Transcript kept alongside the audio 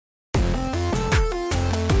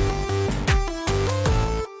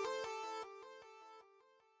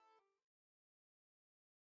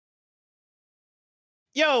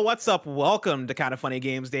Yo, what's up? Welcome to Kind of Funny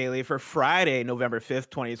Games Daily for Friday, November 5th,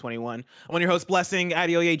 2021. I'm one of your host, Blessing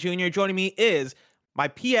Adeoye Jr. Joining me is my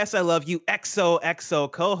PS I Love You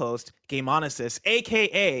XOXO co-host, Gameonesis,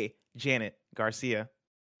 aka Janet Garcia.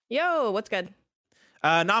 Yo, what's good?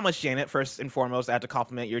 Not much, Janet. First and foremost, I have to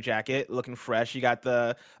compliment your jacket, looking fresh. You got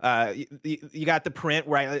the you got the print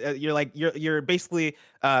right. You're basically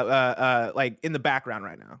like in the background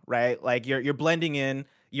right now, right? Like you're blending in.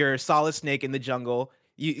 You're Solid Snake in the jungle.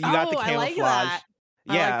 You got the I like camouflage. that.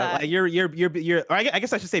 I like Yeah, that. like you're. Or I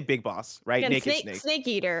guess I should say Big Boss, right? Again, Naked snake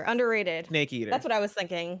eater, underrated. Snake Eater. That's what I was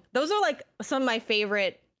thinking. Those are like some of my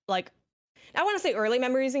favorite, like, I want to say early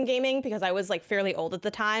memories in gaming because I was like fairly old at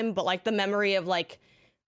the time, but like the memory of like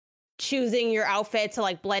choosing your outfit to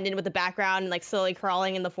like blend in with the background and like slowly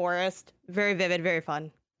crawling in the forest. Very vivid, very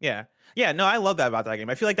fun. Yeah. Yeah, no, I love that about that game.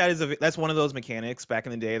 I feel like that's one of those mechanics back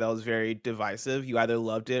in the day that was very divisive. You either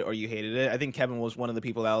loved it or you hated it. I think Kevin was one of the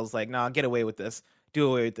people that was like, "Nah, get away with this.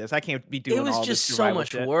 Do away with this. I can't be doing all this." It was just so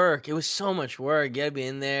much work. It was so much work. You gotta be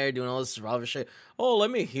in there doing all this survival shit. Oh,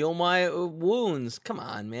 let me heal my wounds. Come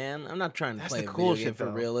on, man. I'm not trying to play a video game for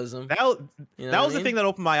realism. That was the thing that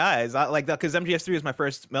opened my eyes. I like that because MGS3 was my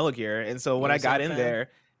first Metal Gear, and so when I got in there.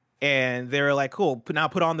 And they were like, "Cool, now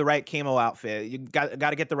put on the right camo outfit. You got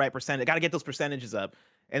to get the right percentage. Got to get those percentages up."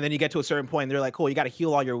 And then you get to a certain point, and they're like, "Cool, you got to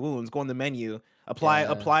heal all your wounds. Go in the menu, apply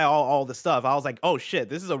all the stuff." I was like, "Oh shit,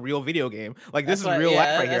 this is a real video game. Like this is real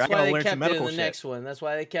life right here. I gotta learn some medical shit." Next one. That's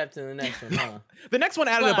why they kept in the next one. Huh? The next one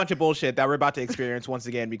added a bunch of bullshit that we're about to experience once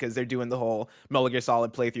again because they're doing the whole Metal Gear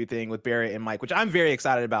Solid playthrough thing with Barrett and Mike, which I'm very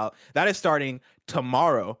excited about. That is starting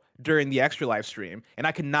tomorrow during the extra live stream, and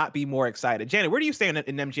I could not be more excited. Janet, where do you stand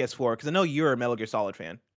in MGS4? Because I know you're a Metal Gear Solid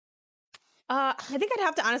fan. I think I'd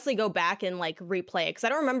have to honestly go back and like replay it because I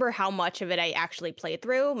don't remember how much of it I actually played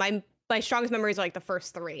through. My strongest memories are like the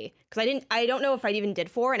first three because I don't know if I even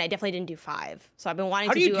did 4 and I definitely didn't do 5. So I've been wanting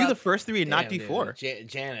to do. How do do you do the first 3 and not do 4?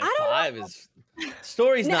 Janet, 5 is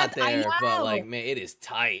story's not there, but like man, it is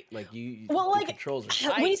tight. Like you, well, like controls are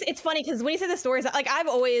tight. It's funny because when you say the stories, like I've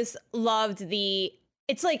always loved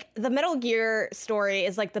it's like the Metal Gear story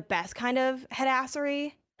is like the best kind of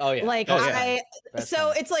headassery. Oh yeah. Like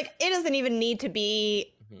so it's like it doesn't even need to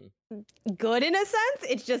be good in a sense.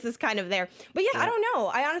 It's just this kind of there. But yeah, I don't know.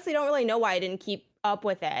 I honestly don't really know why I didn't keep up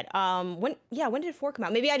with it. When did 4 come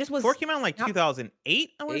out? Maybe I just was 4 came out in like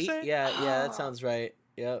 2008, I want to say. Yeah, that sounds right.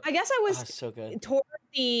 Yeah. I guess I was so good. Toward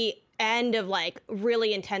the end of like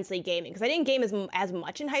really intensely gaming because I didn't game as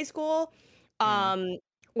much in high school.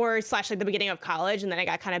 Or / like the beginning of college, and then I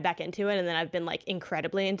got kind of back into it, and then I've been like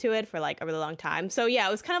incredibly into it for like a really long time. So yeah,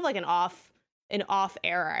 it was kind of like an off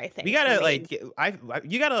era, I think.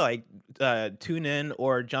 You gotta tune in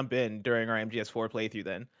or jump in during our MGS4 playthrough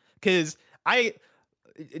then, because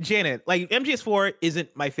Janet, like MGS4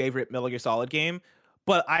 isn't my favorite Metal Gear Solid game,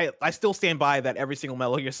 but I still stand by that every single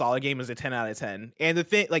Metal Gear Solid game is a 10 out of 10. And the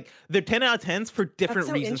thing, like they're 10 out of 10s for different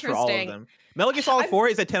reasons for all of them. Metal Gear Solid 4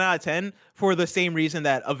 is a 10 out of 10 for the same reason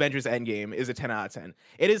that Avengers Endgame is a 10 out of 10.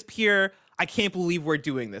 It is pure, I can't believe we're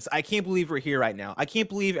doing this. I can't believe we're here right now. I can't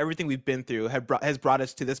believe everything we've been through has brought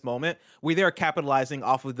us to this moment where they are capitalizing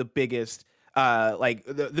off of the biggest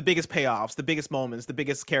the biggest payoffs, the biggest moments, the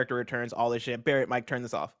biggest character returns, all this shit. Barrett, Mike, turn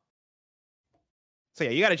this off. So yeah,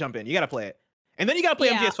 you gotta jump in. You gotta play it. And then you gotta play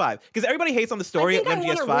MGS5. Because everybody hates on the story of MGS5. I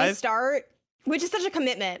want to restart. Which is such a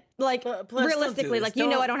commitment. Like realistically, like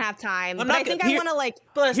I don't have time. But I think I want to like.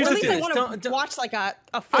 Or at least I want to watch like a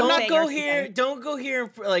full thing. Don't go here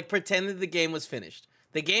and like pretend that the game was finished.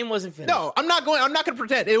 The game wasn't finished. No, I'm not going to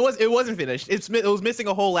pretend it wasn't finished. It was missing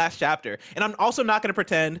a whole last chapter. And I'm also not going to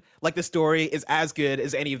pretend like the story is as good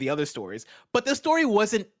as any of the other stories. But the story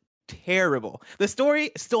wasn't terrible. The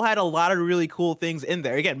story still had a lot of really cool things in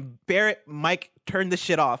there. Again, Barrett, Mike, turn this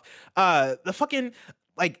shit off. The fucking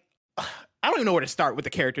like I don't even know where to start with the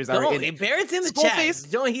characters that are in it. Barrett's in the chat.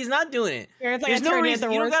 He's not doing it. Barrett's like, there's no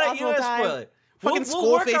reason. You don't gotta spoil it. Fucking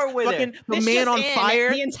Skullface, fucking the man on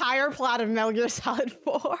fire. The entire plot of Metal Gear Solid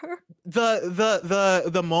 4.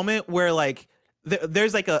 The moment where like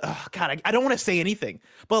there's like God, I don't want to say anything,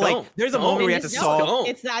 but like there's a moment where you have to solve.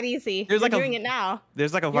 It's that easy. There's like doing it now.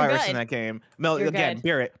 There's like a virus in that game. Again,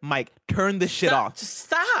 Barrett, Mike, turn this shit off. Just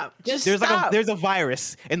stop. There's a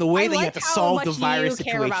virus, and the way that you have to solve the virus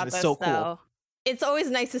situation is so cool. It's always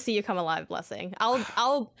nice to see you come alive, Blessing.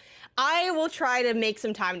 I will try to make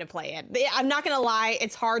some time to play it. I'm not gonna lie,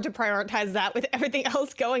 it's hard to prioritize that with everything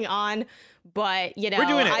else going on. But you know, we're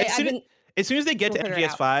doing it. As soon as they get to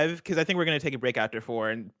MGS5, because I think we're going to take a break after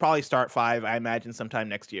 4 and probably start 5, I imagine, sometime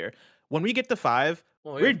next year. When we get to 5,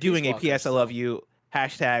 we're doing a PS I Love You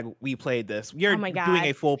 # we played this. We are doing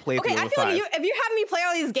a full playthrough of 5. Like if you have me play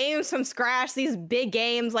all these games from scratch, these big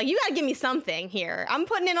games. Like, you gotta give me something here. I'm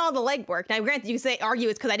putting in all the legwork. Now, granted, you can argue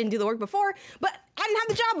it's because I didn't do the work before, but I didn't have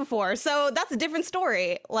the job before, so that's a different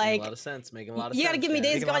story. Like, making a lot of sense. Making a lot of sense. You gotta give me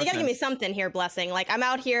Days Gone. You gotta give me something here, Blessing. Like, I'm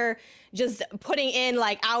out here just putting in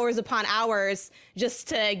like hours upon hours just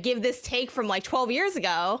to give this take from like 12 years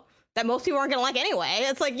ago that most people aren't gonna like anyway.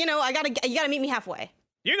 It's like, you gotta meet me halfway.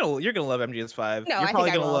 You're gonna love MGS5. No, You're I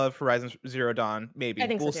probably think gonna love Horizon Zero Dawn. Maybe I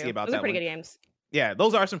think we'll so too. see about Those that. Are pretty one. good games. Yeah,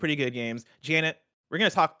 those are some pretty good games. Janet, we're going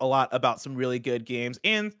to talk a lot about some really good games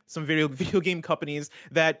and some video game companies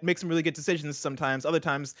that make some really good decisions sometimes, other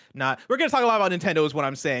times not. We're going to talk a lot about Nintendo is what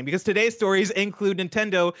I'm saying, because today's stories include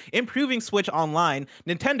Nintendo improving Switch Online,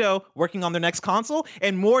 Nintendo working on their next console,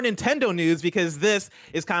 and more Nintendo news, because this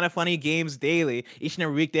is Kinda Funny Games Daily. Each and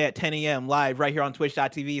every weekday at 10 a.m. live right here on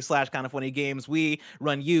twitch.tv/KindaFunnyGames. We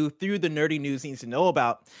run you through the nerdy news you need to know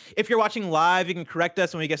about. If you're watching live, you can correct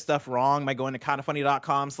us when we get stuff wrong by going to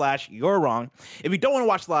kindafunny.com/you're-wrong. If you don't want to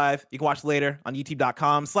watch live, you can watch later on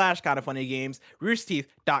youtube.com/KindaFunnyGames,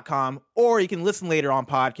 roosterteeth.com, or you can listen later on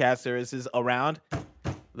podcast services around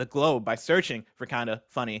the globe by searching for Kinda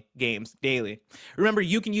Funny Games Daily. Remember,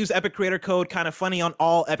 you can use Epic creator code Kinda Funny on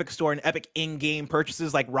all Epic Store and Epic in-game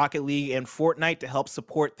purchases like Rocket League and Fortnite to help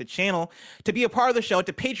support the channel. To be a part of the show,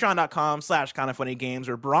 to patreon.com/KindaFunnyGames,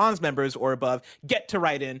 where bronze members or above get to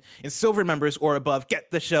write in, and silver members or above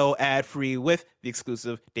get the show ad-free with the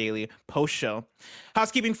exclusive daily post show.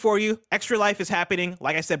 Housekeeping for you, Extra Life is happening,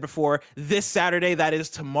 like I said before, this Saturday. That is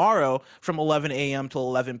tomorrow from 11 a.m. till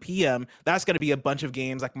 11 p.m. That's going to be a bunch of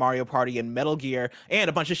games like Mario Party and Metal Gear, and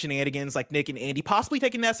a bunch of shenanigans like Nick and Andy possibly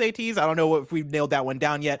taking the SATs. I don't know if we've nailed that one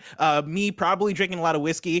down yet. Me probably drinking a lot of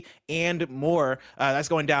whiskey and more. That's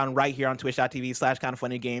going down right here on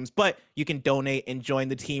twitch.tv/KindaFunnyGames. But you can donate and join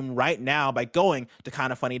the team right now by going to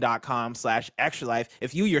kindafunny.com/extralife.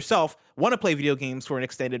 If you yourself want to play video games for an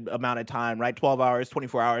extended amount of time, right? 12 hours,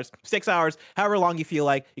 24 hours, 6 hours, however long you feel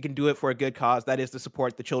like, you can do it for a good cause. That is to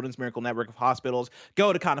support the Children's Miracle Network of Hospitals.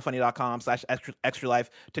 Go to kindafunny.com/extralife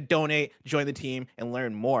to donate, join the team, and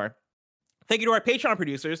learn more. Thank you to our Patreon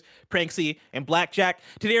producers, Pranksy and Blackjack.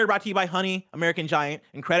 Today we're brought to you by Honey, American Giant,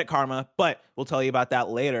 and Credit Karma, but we'll tell you about that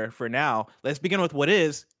later. For now, let's begin with what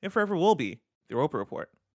is, and forever will be, the Roper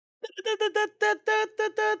Report. It's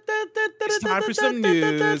time for some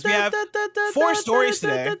news. We have 4 stories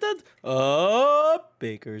today.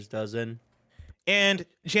 Baker's dozen. And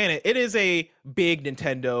Janet, it is a big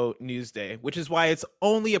Nintendo news day, which is why it's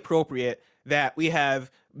only appropriate that we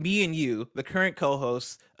have me and you, the current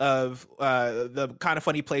co-hosts of the Kinda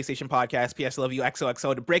Funny PlayStation podcast, PS Love You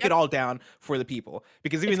XOXO, to break it all down for the people.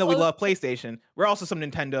 Because even though we love PlayStation, we're also some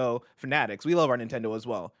Nintendo fanatics. We love our Nintendo as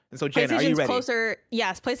well. And so, Janet, are you ready?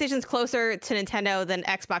 PlayStation's closer to Nintendo than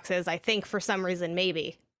Xbox is, I think, for some reason,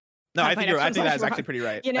 maybe. No, I think that's actually pretty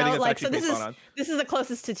right. You know, like, so this is the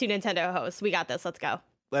closest to 2 Nintendo hosts. We got this. Let's go.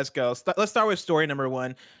 Let's go. Let's start with story number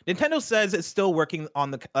 1. Nintendo says it's still working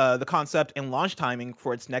on the concept and launch timing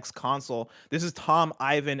for its next console. This is Tom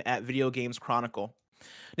Ivan at Video Games Chronicle.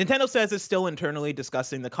 Nintendo says it's still internally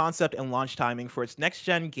discussing the concept and launch timing for its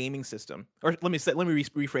next-gen gaming system. Or let me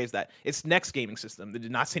rephrase that. Its next gaming system. They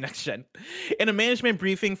did not say next-gen. In a management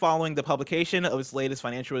briefing following the publication of its latest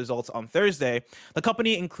financial results on Thursday, the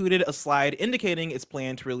company included a slide indicating its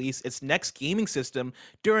plan to release its next gaming system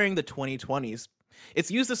during the 2020s.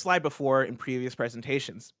 It's used this slide before in previous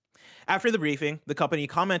presentations. After the briefing, the company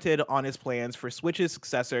commented on its plans for Switch's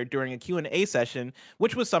successor during a Q&A session,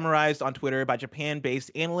 which was summarized on Twitter by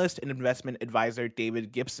Japan-based analyst and investment advisor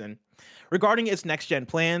David Gibson. Regarding its next-gen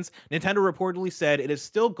plans, Nintendo reportedly said it is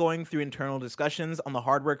still going through internal discussions on the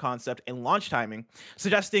hardware concept and launch timing,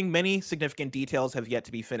 suggesting many significant details have yet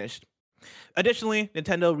to be finished. Additionally,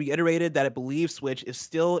 Nintendo reiterated that it believes Switch is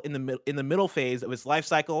still in the middle phase of its life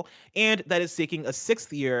cycle, and that it's seeking a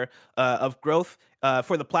 6th year of growth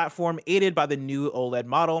for the platform, aided by the new OLED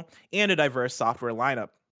model and a diverse software lineup.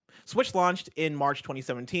 Switch launched in March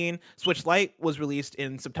 2017, Switch Lite was released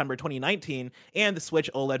in September 2019, and the Switch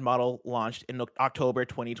OLED model launched in October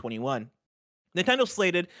 2021. Nintendo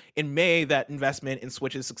slated in May that investment in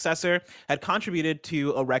Switch's successor had contributed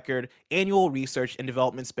to a record annual research and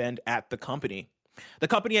development spend at the company. The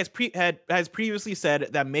company has previously said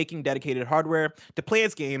that making dedicated hardware to play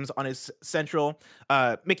its games on is central.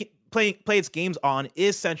 Play its games on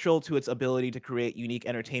is central to its ability to create unique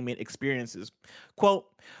entertainment experiences. Quote,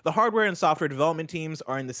 the hardware and software development teams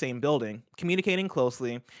are in the same building, communicating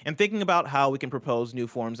closely, and thinking about how we can propose new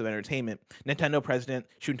forms of entertainment, Nintendo president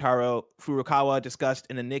Shuntaro Furukawa discussed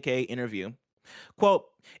in a Nikkei interview. Quote,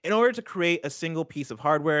 in order to create a single piece of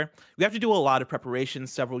hardware, we have to do a lot of preparation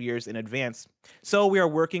several years in advance. So we are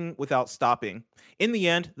working without stopping. In the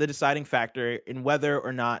end, the deciding factor in whether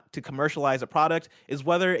or not to commercialize a product is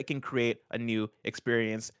whether it can create a new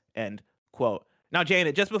experience, end quote. Now,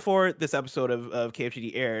 Janet, just before this episode of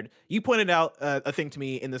KFGD aired, you pointed out a thing to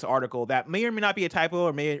me in this article that may or may not be a typo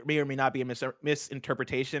or may or may not be a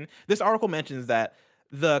misinterpretation. This article mentions that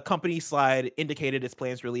the company slide indicated its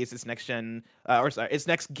plans to release its its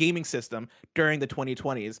next gaming system during the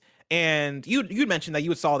 2020s. And you mentioned that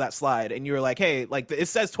you saw that slide and you were like, hey, like it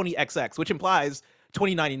says 20XX, which implies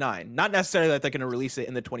 2099. Not necessarily that they're going to release it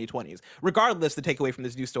in the 2020s. Regardless, the takeaway from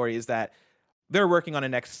this news story is that they're working on a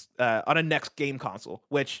next game console,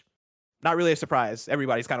 which not really a surprise.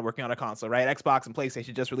 Everybody's kind of working on a console, right? Xbox and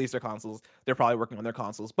PlayStation just released their consoles. They're probably working on their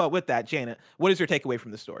consoles. But with that, Janet, what is your takeaway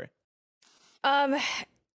from this story?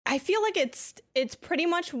 I feel like it's pretty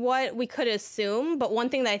much what we could assume, but one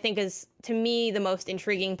thing that I think is, to me, the most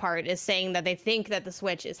intriguing part is saying that they think that the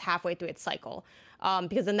Switch is halfway through its cycle,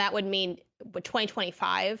 because then that would mean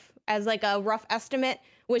 2025 as like a rough estimate,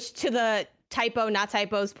 which to the not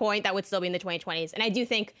typo's point, that would still be in the 2020s. And I do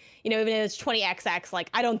think, even if it's 20XX, like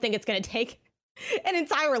I don't think it's going to take an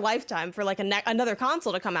entire lifetime for like another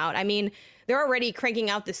console to come out. I mean, they're already cranking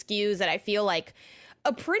out the SKUs that I feel like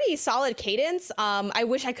a pretty solid cadence. I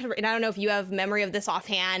wish I could, and I don't know if you have memory of this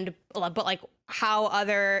offhand, but like how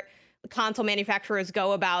other console manufacturers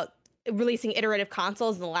go about releasing iterative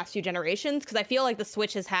consoles in the last few generations, because I feel like the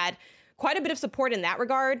Switch has had quite a bit of support in that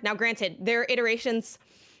regard. Now, granted, their iterations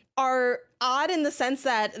are odd in the sense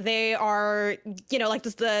that they are, like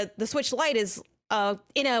the Switch Lite is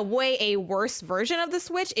in a way a worse version of the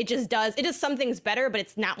Switch. It does some things better, but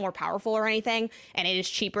it's not more powerful or anything, and it is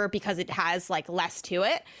cheaper because it has like less to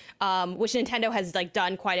it, which Nintendo has like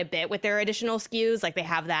done quite a bit with their additional SKUs. Like they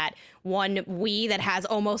have that one Wii that has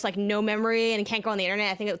almost like no memory and can't go on the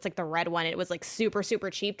internet. I think it's like the red one. It was like super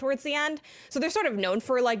cheap towards the end. So they're sort of known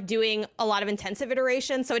for like doing a lot of intensive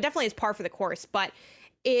iterations. So it definitely is par for the course, but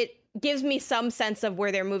it gives me some sense of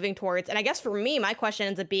where they're moving towards. And I guess for me, my question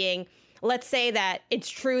ends up being, let's say that it's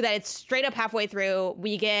true that it's straight up halfway through.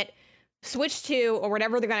 We get Switch 2 or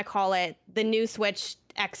whatever they're going to call it, the new Switch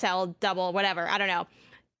XL, double, whatever. I don't know.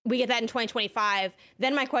 We get that in 2025.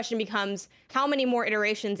 Then my question becomes, how many more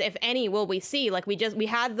iterations, if any, will we see? Like we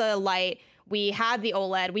had the Lite, we had the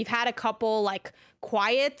OLED, we've had a couple like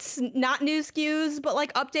quiet, not new SKUs, but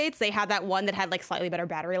like updates. They had that one that had like slightly better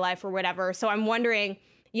battery life or whatever. So I'm wondering,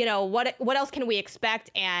 what else can we expect?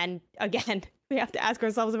 And again, we have to ask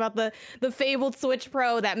ourselves about the fabled Switch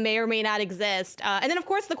Pro that may or may not exist. And then, of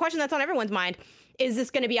course, the question that's on everyone's mind, is this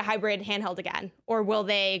going to be a hybrid handheld again? Or will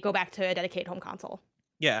they go back to a dedicated home console?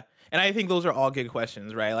 Yeah. And I think those are all good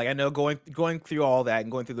questions, right? Like I know going through all that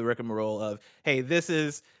and going through the rigmarole of, hey, this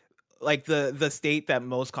is like the state that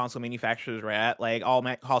most console manufacturers are at. Like all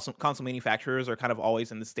console manufacturers are kind of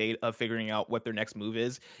always in the state of figuring out what their next move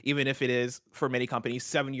is, even if it is for many companies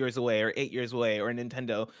 7 years away or 8 years away, or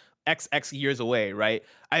Nintendo XX years away, right?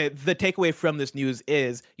 The takeaway from this news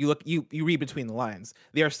is you read between the lines.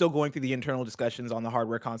 They are still going through the internal discussions on the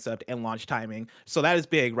hardware concept and launch timing. So that is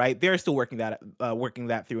big, right? They're still working that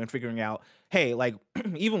through and figuring out, hey, like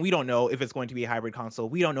even we don't know if it's going to be a hybrid console.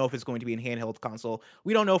 We don't know if it's going to be a handheld console.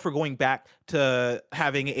 We don't know if we're going back to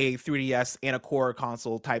having a 3DS and a core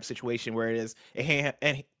console type situation where it is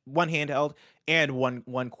one handheld and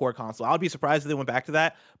one core console. I would be surprised if they went back to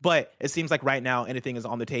that, but it seems like right now anything is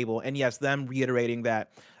on the table. And yes, them reiterating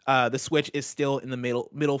that the Switch is still in the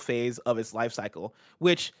middle phase of its life cycle,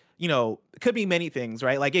 which could be many things,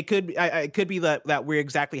 right? Like it could be that we're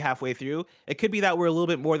exactly halfway through. It could be that we're a little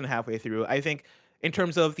bit more than halfway through. I think in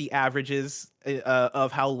terms of the averages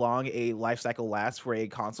of how long a life cycle lasts for a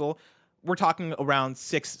console, we're talking around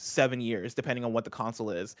 6-7 years, depending on what the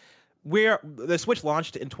console is. The Switch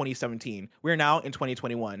launched in 2017. We're now in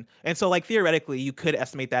 2021. And so like theoretically, you could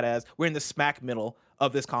estimate that as we're in the smack middle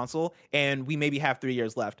of this console and we maybe have 3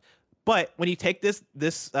 years left. But when you take this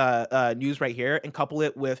news right here and couple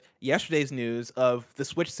it with yesterday's news of the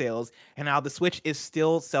Switch sales and how the Switch is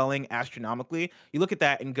still selling astronomically, you look at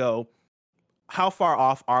that and go, how far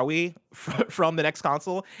off are we from the next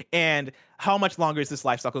console? And how much longer is this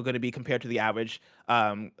life cycle going to be compared to the average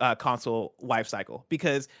console life cycle?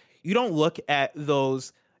 Because you don't look at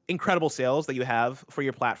those incredible sales that you have for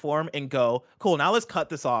your platform and go, cool, now let's cut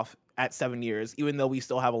this off at 7 years, even though we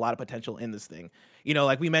still have a lot of potential in this thing.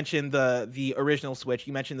 Like we mentioned the original Switch,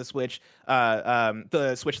 you mentioned the Switch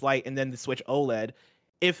Lite, and then the Switch OLED.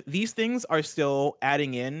 If these things are still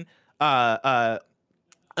adding in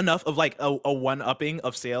enough of like a one upping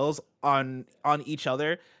of sales on each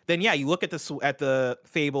other, then yeah, you look at the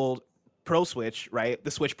fabled Pro Switch, right,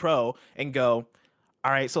 the Switch Pro, and go,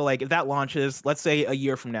 all right, so like if that launches, let's say a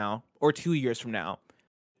year from now or 2 years from now,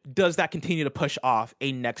 does that continue to push off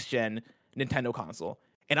a next gen Nintendo console?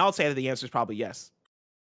 And I'll say that the answer is probably yes.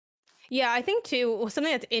 Yeah, I think too,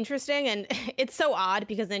 something that's interesting, and it's so odd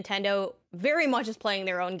because Nintendo very much is playing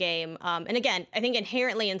their own game. And again, I think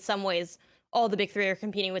inherently in some ways, all the big three are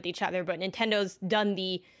competing with each other, but Nintendo's done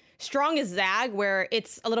the strongest zag where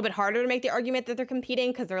it's a little bit harder to make the argument that they're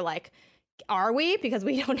competing because they're like, are we? Because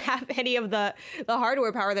we don't have any of the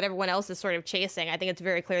hardware power that everyone else is sort of chasing. I think it's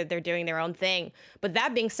very clear that they're doing their own thing. But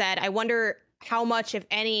that being said, I wonder how much, if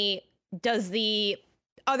any, does the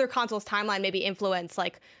other consoles timeline maybe influence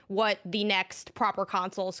like what the next proper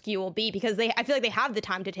console SKU will be, because I feel like they have the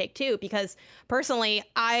time to take two. Because personally,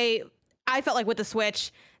 I felt like with the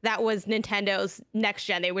Switch, that was Nintendo's next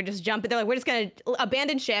gen. They would just jump. They're like, we're just going to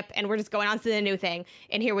abandon ship and we're just going on to the new thing.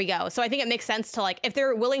 And here we go. So I think it makes sense to like, if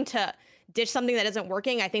they're willing to ditch something that isn't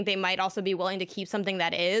working, I think they might also be willing to keep something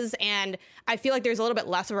that is. And I feel like there's a little bit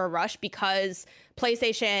less of a rush because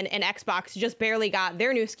PlayStation and Xbox just barely got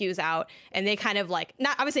their new SKUs out, and they kind of like,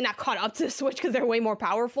 not obviously not caught up to the Switch because they're way more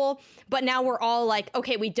powerful, but now we're all like,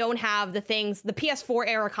 okay, we don't have the things, the PS4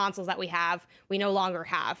 era consoles that we no longer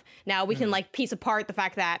have. Now we can like piece apart the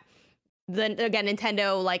fact that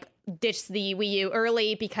Nintendo like ditched the Wii U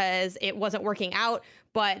early because it wasn't working out,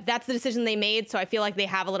 but that's the decision they made. So I feel like they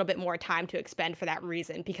have a little bit more time to expend for that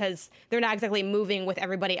reason, because they're not exactly moving with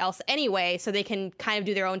everybody else anyway. So they can kind of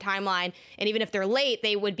do their own timeline. And even if they're late,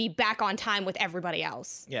 they would be back on time with everybody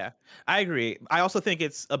else. Yeah, I agree. I also think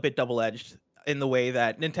it's a bit double-edged in the way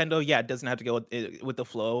that Nintendo, doesn't have to go with the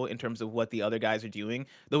flow in terms of what the other guys are doing.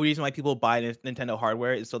 The reason why people buy Nintendo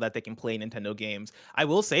hardware is so that they can play Nintendo games. I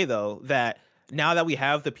will say, though, that now that we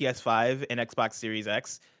have the PS5 and Xbox Series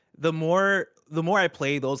X, the more I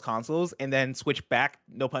play those consoles and then switch back,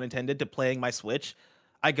 no pun intended, to playing my Switch,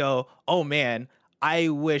 I go, oh man, I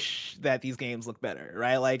wish that these games look better,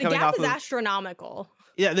 right? Like the gap is astronomical.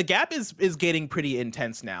 Yeah, the gap is getting pretty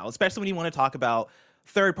intense now, especially when you want to talk about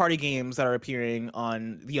third-party games that are appearing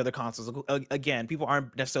on the other consoles. Again, people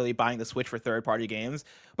aren't necessarily buying the Switch for third-party games,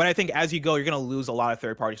 but I think as you go, you're going to lose a lot of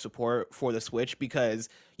third-party support for the Switch, because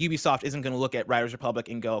Ubisoft isn't going to look at Riders Republic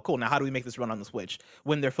and go, cool, now how do we make this run on the Switch,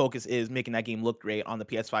 when their focus is making that game look great on the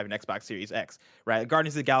PS5 and Xbox Series X, right?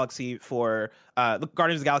 Guardians of the Galaxy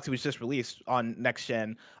was just released on next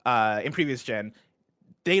gen, in previous gen.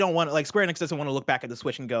 They don't want to, like, Square Enix doesn't want to look back at the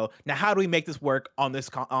Switch and go, now how do we make this work on this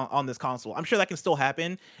console? I'm sure that can still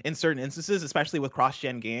happen in certain instances, especially with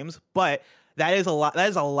cross-gen games, but that is a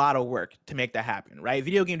lot of work to make that happen, right?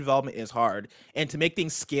 Video game development is hard, and to make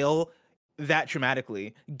things scale that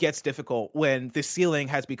dramatically gets difficult when the ceiling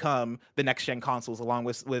has become the next-gen consoles along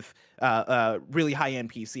with really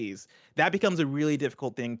high-end PCs. That becomes a really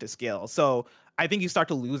difficult thing to scale. So I think you start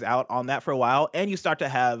to lose out on that for a while, and you start to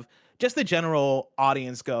have just the general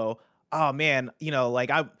audience go, oh man, like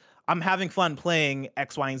I'm having fun playing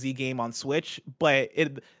X, Y, and Z game on Switch, but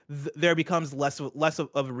there becomes less of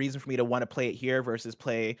a reason for me to want to play it here versus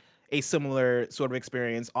play a similar sort of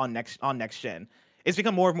experience on next gen. It's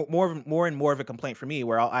become more and more of a complaint for me,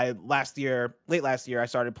 where late last year, I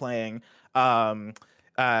started playing the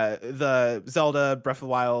Zelda Breath of the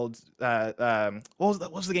Wild.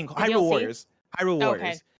 What was the game called? Hyrule Warriors.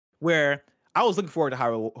 Okay. Where I was looking forward to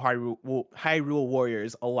Hyrule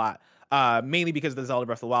Warriors a lot, mainly because of the Zelda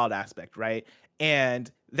Breath of the Wild aspect, right?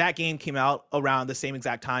 And that game came out around the same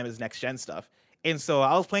exact time as next gen stuff. And so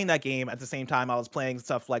I was playing that game at the same time I was playing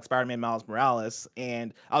stuff like Spider-Man Miles Morales,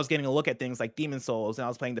 and I was getting a look at things like Demon's Souls, and I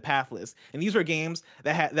was playing The Pathless. And these were games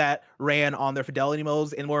that ran on their fidelity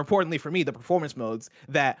modes, and more importantly for me, the performance modes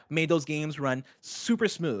that made those games run super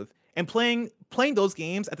smooth. And playing those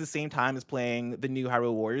games at the same time as playing the new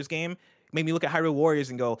Hyrule Warriors game made me look at Hyrule Warriors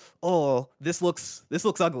and go, oh, this looks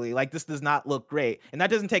ugly. Like, this does not look great. And that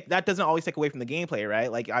doesn't always take away from the gameplay, right?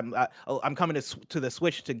 Like, I'm coming to the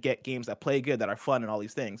Switch to get games that play good, that are fun, and all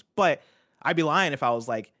these things. But I'd be lying if I was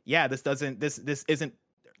like, yeah, this isn't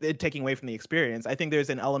taking away from the experience. I think there's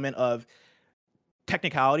an element of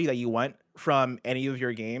technicality that you want from any of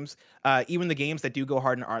your games, even the games that do go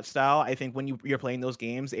hard in art style. I think when you're playing those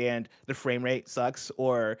games and the frame rate sucks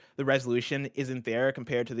or the resolution isn't there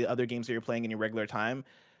compared to the other games that you're playing in your regular time,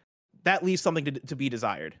 that leaves something to be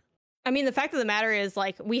desired. I mean, the fact of the matter is,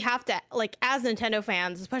 like, we have to, like, as Nintendo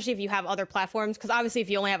fans, especially if you have other platforms, because obviously if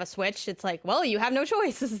you only have a Switch, it's like, well, you have no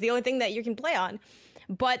choice. This is the only thing that you can play on.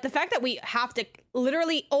 But the fact that we have to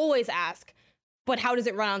literally always ask, but how does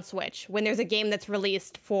it run on Switch when there's a game that's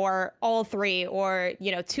released for all three, or,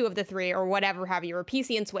 you know, two of the three, or whatever have you, or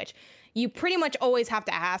PC and Switch? You pretty much always have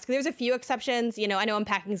to ask. There's a few exceptions. You know, I know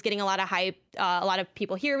Unpacking is getting a lot of hype. A lot of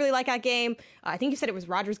people here really like that game. I think you said it was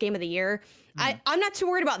Roger's Game of the Year. I'm not too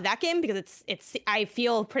worried about that game because it's I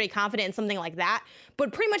feel pretty confident in something like that.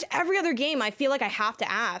 But pretty much every other game, I feel like I have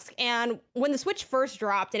to ask. And when the Switch first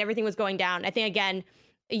dropped and everything was going down, I think, again,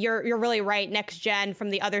 you're really right. Next gen, from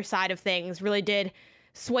the other side of things, really did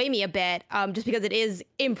sway me a bit, just because it is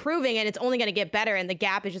improving and it's only going to get better, and the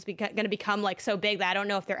gap is just going to become like so big that I don't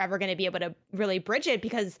know if they're ever going to be able to really bridge it,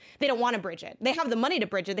 because they don't want to bridge it. They have the money to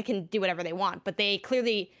bridge it. They can do whatever they want, but they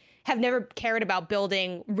clearly have never cared about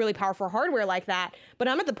building really powerful hardware like that. But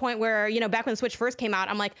I'm at the point where, you know, back when the Switch first came out,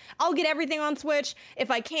 I'm like, I'll get everything on Switch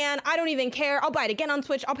if I can. I don't even care. I'll buy it again on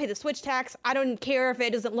Switch. I'll pay the Switch tax. I don't care if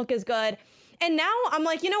it doesn't look as good. And now I'm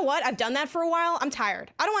like, you know what? I've done that for a while. I'm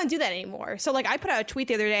tired. I don't want to do that anymore. So like, I put out a tweet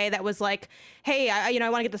the other day that was like, hey, I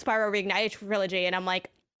want to get the Spyro Reignited trilogy. And I'm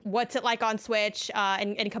like, what's it like on Switch?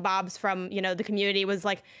 And Kebabs from, you know, the community was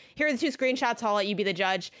like, here are the two screenshots. I'll let you be the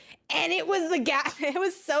judge. And it was the gap. It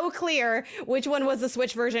was so clear which one was the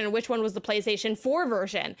Switch version and which one was the PlayStation 4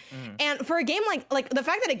 version. And for a game like the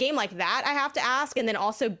fact that a game like that, I have to ask, and then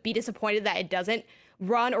also be disappointed that it doesn't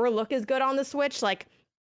run or look as good on the Switch, like,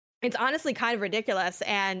 it's honestly kind of ridiculous.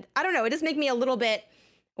 And I don't know, it just makes me a little bit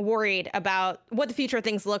worried about what the future of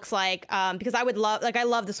things looks like, because I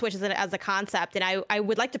love the Switch as a concept, and I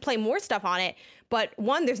would like to play more stuff on it. But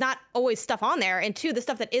one, there's not always stuff on there, and two, the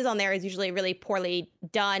stuff that is on there is usually really poorly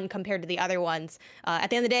done compared to the other ones.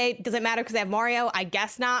 At the end of the day, does it matter because I have Mario? I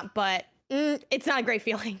guess not, but it's not a great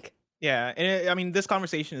feeling. Yeah, and I mean, this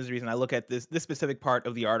conversation is the reason I look at this specific part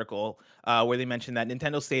of the article, where they mentioned that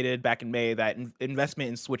Nintendo stated back in May that investment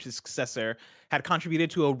in Switch's successor had contributed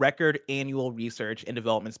to a record annual research and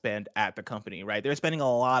development spend at the company, right? They're spending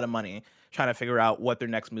a lot of money trying to figure out what their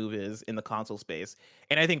next move is in the console space.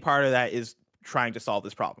 And I think part of that is trying to solve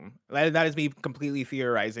this problem. That is me completely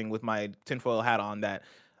theorizing with my tinfoil hat on that,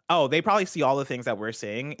 oh, they probably see all the things that we're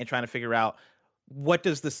saying and trying to figure out, what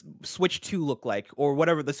does this Switch 2 look like, or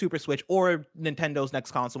whatever, the Super Switch, or Nintendo's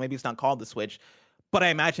next console? Maybe it's not called the Switch, but I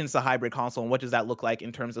imagine it's a hybrid console. And what does that look like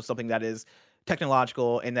in terms of something that is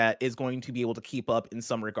technological and that is going to be able to keep up in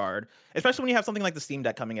some regard, especially when you have something like the Steam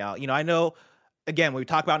Deck coming out? You know, I know, again, when we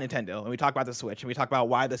talk about Nintendo and we talk about the Switch and we talk about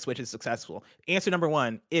why the Switch is successful, answer number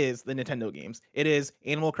one is the Nintendo games. It is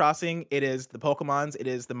Animal Crossing, it is the Pokemons, it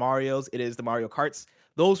is the Marios, it is the Mario Karts.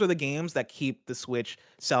 Those are the games that keep the Switch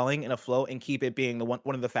selling and afloat and keep it being one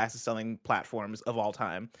of the fastest selling platforms of all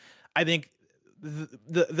time. I think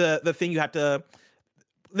the thing you have to,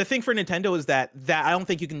 the thing for Nintendo is that I don't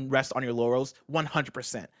think you can rest on your laurels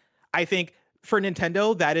 100%. I think for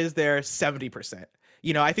Nintendo, that is their 70%.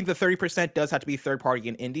 You know, I think the 30% does have to be third party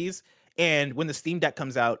and indies. And when the Steam Deck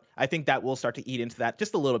comes out, I think that will start to eat into that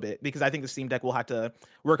just a little bit, because I think the Steam Deck will have to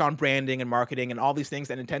work on branding and marketing and all these things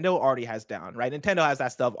that Nintendo already has down, right? Nintendo has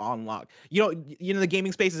that stuff on lock. You know, the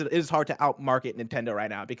gaming space is hard to outmarket Nintendo right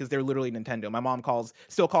now because they're literally Nintendo. My mom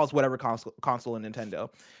still calls whatever console a Nintendo.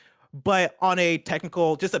 But on a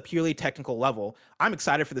technical, just a purely technical level, I'm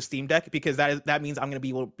excited for the Steam Deck because that means I'm going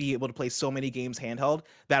to be able to play so many games handheld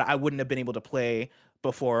that I wouldn't have been able to play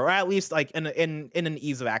before, or at least like in an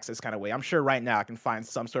ease of access kind of way. I'm sure right now I can find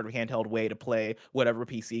some sort of handheld way to play whatever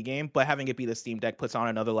PC game, but having it be the Steam Deck puts on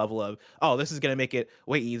another level of, oh, this is going to make it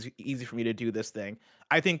way easy for me to do this thing.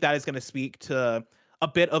 I think that is going to speak to a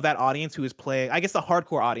bit of that audience who is playing, I guess the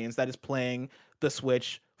hardcore audience that is playing the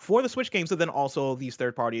Switch for the Switch games, but then also these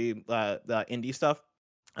third-party the indie stuff.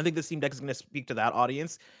 I think the Steam Deck is going to speak to that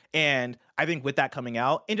audience. And I think with that coming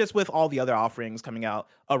out, and just with all the other offerings coming out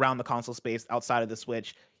around the console space outside of the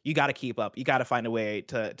Switch, you got to keep up. You got to find a way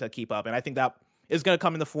to keep up. And I think that is going to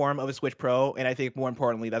come in the form of a Switch Pro. And I think more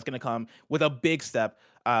importantly, that's going to come with a big step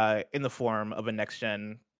in the form of a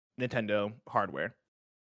next-gen Nintendo hardware.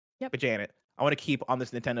 Yep. But Janet, I want to keep on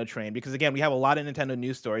this Nintendo train because, again, we have a lot of Nintendo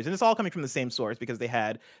news stories, and it's all coming from the same source because they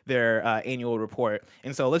had their annual report.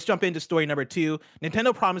 And so let's jump into story number 2.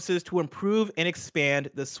 Nintendo promises to improve and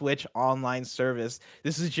expand the Switch online service.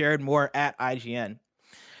 This is Jared Moore at IGN.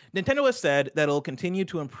 Nintendo has said that it'll continue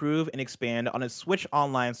to improve and expand on its Switch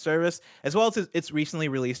online service, as well as its recently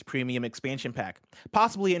released premium expansion pack,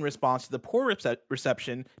 possibly in response to the poor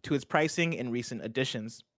reception to its pricing in recent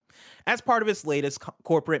editions. As part of its latest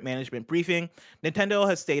corporate management briefing, Nintendo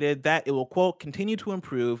has stated that it will, quote, continue to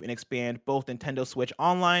improve and expand both Nintendo Switch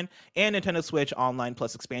Online and Nintendo Switch Online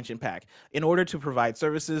Plus expansion pack in order to provide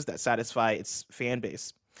services that satisfy its fan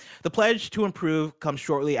base. The pledge to improve comes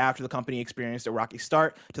shortly after the company experienced a rocky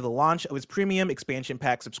start to the launch of its premium expansion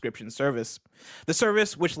pack subscription service. The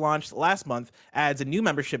service, which launched last month, adds a new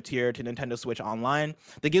membership tier to Nintendo Switch Online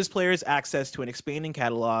that gives players access to an expanding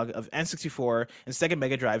catalog of N64 and Sega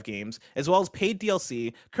Mega Drive games, as well as paid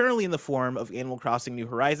DLC, currently in the form of Animal Crossing New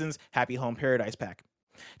Horizons Happy Home Paradise Pack.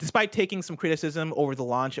 Despite taking some criticism over the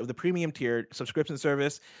launch of the premium tier subscription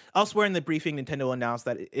service, elsewhere in the briefing, Nintendo announced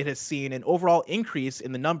that it has seen an overall increase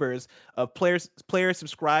in the numbers of players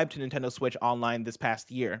subscribed to Nintendo Switch Online this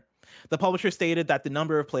past year. The publisher stated that the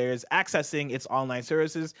number of players accessing its online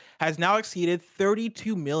services has now exceeded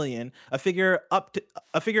 32 million, a figure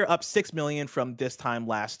up 6 million from this time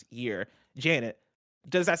last year. Janet,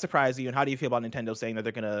 does that surprise you, and how do you feel about Nintendo saying that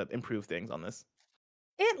they're going to improve things on this?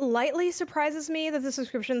 It lightly surprises me that the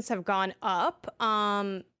subscriptions have gone up.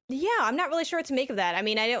 Yeah, I'm not really sure what to make of that. I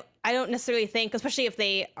mean, I don't necessarily think, especially if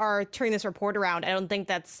they are turning this report around, I don't think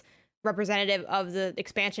that's representative of the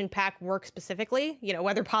expansion pack work specifically, you know,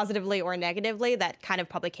 whether positively or negatively. That kind of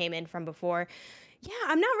probably came in from before. Yeah,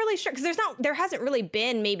 I'm not really sure, because there hasn't really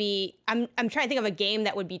been, maybe I'm trying to think of a game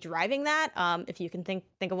that would be driving that. If you can think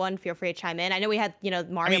of one, feel free to chime in. I know we had, you know,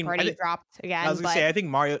 Mario Party dropped again. I was gonna say,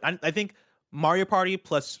 I think Mario Party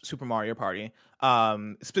plus Super Mario Party,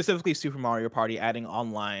 specifically Super Mario Party adding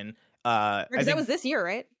online. Because that was this year,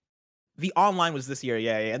 right? The online was this year,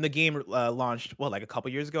 yeah. And the game launched, like a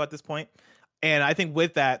couple years ago at this point. And I think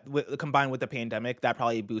with that, combined with the pandemic, that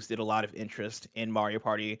probably boosted a lot of interest in Mario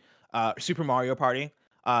Party, Super Mario Party.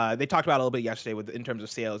 They talked about it a little bit yesterday in terms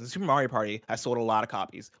of sales. And Super Mario Party has sold a lot of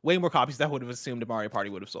copies, way more copies than I would have assumed a Mario Party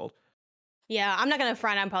would have sold. Yeah, I'm not going to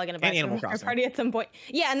front. I'm probably going to buy Animal Party at some point.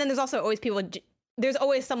 Yeah, and then there's also always there's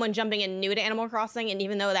always someone jumping in new to Animal Crossing, and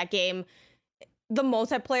even though that game, the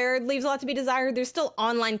multiplayer leaves a lot to be desired, there's still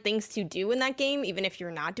online things to do in that game, even if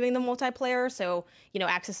you're not doing the multiplayer. So, you know,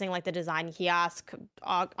 accessing like the design kiosk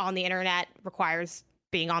on the internet requires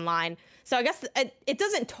being online. So I guess it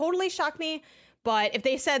doesn't totally shock me. But if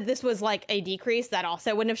they said this was like a decrease, that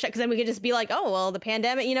also wouldn't have shocked, because then we could just be like, oh, well, the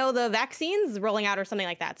pandemic, you know, the vaccines rolling out or something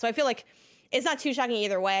like that. So I feel like it's not too shocking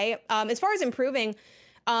either way. As far as improving,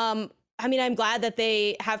 I mean, I'm glad that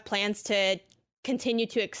they have plans to continue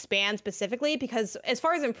to expand specifically, because as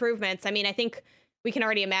far as improvements, I mean, I think we can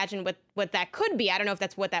already imagine what that could be. I don't know if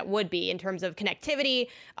that's what that would be in terms of connectivity.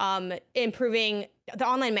 Improving the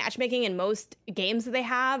online matchmaking in most games that they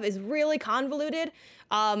have is really convoluted.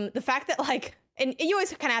 The fact that like, and you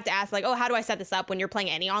always kind of have to ask like, oh, how do I set this up when you're playing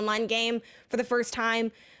any online game for the first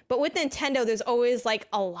time? But with Nintendo, there's always like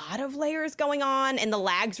a lot of layers going on, and the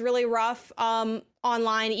lag's really rough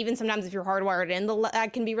online. Even sometimes if you're hardwired in, the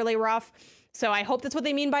lag can be really rough. So I hope that's what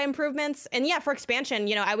they mean by improvements. And yeah, for expansion,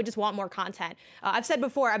 you know, I would just want more content. I've said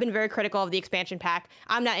before, I've been very critical of the expansion pack.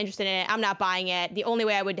 I'm not interested in it. I'm not buying it. The only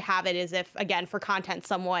way I would have it is if, again, for content,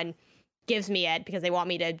 someone gives me it because they want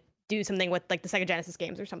me to do something with like the Sega Genesis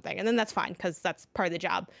games or something. And then that's fine, because that's part of the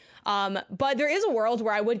job. But there is a world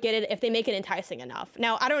where I would get it if they make it enticing enough.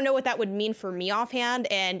 Now, I don't know what that would mean for me offhand.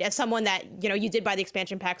 And as someone that, you know, you did buy the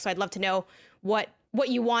expansion pack, so I'd love to know what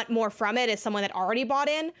you want more from it as someone that already bought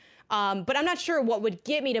in. But I'm not sure what would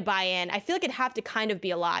get me to buy in. I feel like it'd have to kind of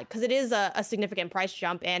be a lot, because it is a significant price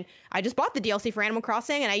jump. And I just bought the DLC for Animal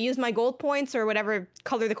Crossing, and I used my gold points or whatever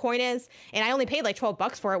color the coin is. And I only paid like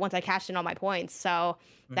 $12 for it once I cashed in all my points. So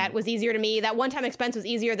that was easier to me. That one-time expense was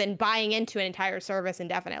easier than buying into an entire service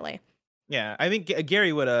indefinitely. Yeah, I think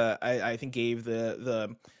Gary would I think gave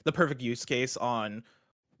the perfect use case on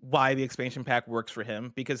why the expansion pack works for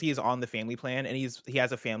him, because he is on the family plan, and he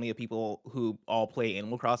has a family of people who all play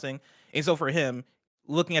Animal Crossing. And so for him,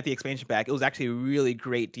 looking at the expansion pack, it was actually a really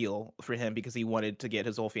great deal for him, because he wanted to get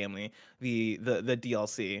his whole family the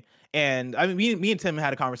DLC. And I mean, me and Tim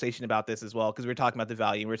had a conversation about this as well, because we were talking about the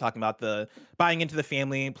value. We were talking about the buying into the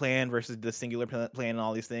family plan versus the singular plan and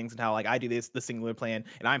all these things, and how like I do the singular plan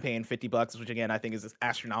and I'm paying $50, which again I think is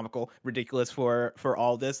astronomical, ridiculous for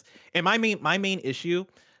all this. And my main issue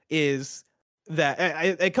is that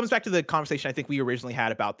it comes back to the conversation I think we originally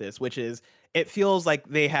had about this, which is it feels like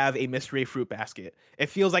they have a mystery fruit basket. It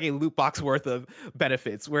feels like a loot box worth of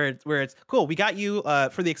benefits, where it's cool. We got you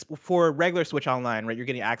for regular Switch Online, right? You're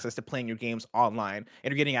getting access to playing your games online,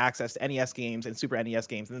 and you're getting access to NES games and Super NES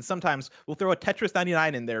games. And then sometimes we'll throw a Tetris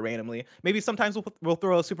 99 in there randomly. Maybe sometimes we'll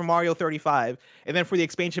throw a Super Mario 35. And then for the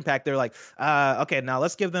expansion pack, they're like, okay, now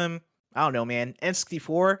let's give them, I don't know, man,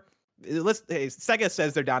 N64. Sega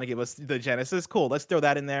says they're down to give us the Genesis. Cool, let's throw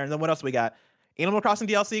that in there. And then what else we got? Animal Crossing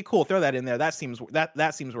DLC, cool, throw that in there. That seems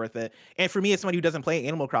worth it. And for me, as somebody who doesn't play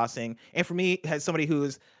Animal Crossing, and for me as somebody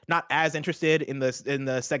who's not as interested in the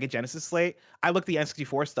Sega Genesis slate, I look at the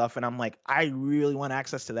N64 stuff and I'm like, I really want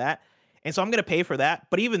access to that. And so I'm gonna pay for that.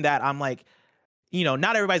 But even that, I'm like,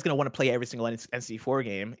 not everybody's going to want to play every single N64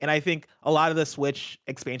 game. And I think a lot of the Switch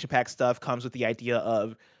expansion pack stuff comes with the idea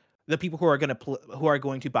of the people who are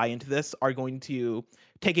going to buy into this are going to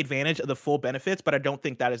take advantage of the full benefits. But I don't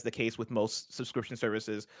think that is the case with most subscription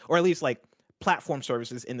services, or at least like platform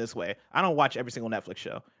services in this way. I don't watch every single Netflix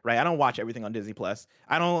show, right? I don't watch everything on Disney Plus.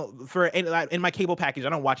 I don't in my cable package. I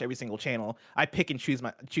don't watch every single channel. I pick and choose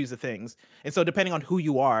the things. And so depending on who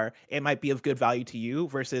you are, it might be of good value to you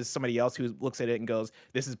versus somebody else who looks at it and goes,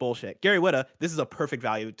 "This is bullshit." Gary Whitta, this is a perfect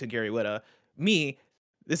value to Gary Whitta. Me,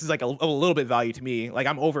 this is like a little bit value to me. Like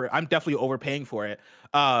I'm definitely overpaying for it.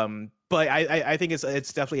 But I think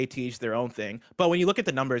it's definitely to each their own thing. But when you look at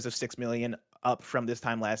the numbers of 6 million up from this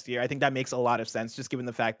time last year, I think that makes a lot of sense, just given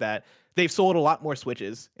the fact that they've sold a lot more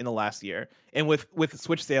Switches in the last year. And with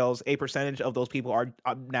Switch sales, a percentage of those people are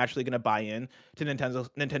naturally going to buy in to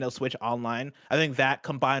Nintendo Switch Online. I think that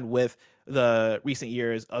combined with the recent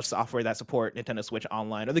years of software that support Nintendo Switch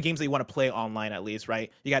Online, or the games that you want to play online at least,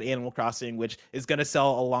 right? You got Animal Crossing, which is going to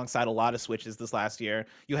sell alongside a lot of Switches this last year.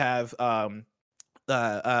 You have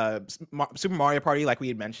Super Mario Party, like we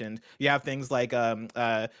had mentioned. You have things like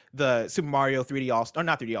the Super Mario 3D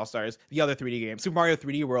not 3D All-Stars, the other 3D game, Super Mario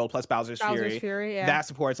 3D World plus Bowser's Fury, yeah. That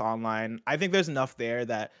supports online. I think there's enough there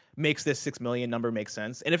that makes this 6 million number make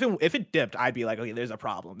sense. And if it dipped, I'd be like, okay, there's a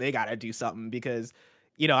problem. They got to do something, because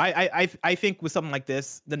I think with something like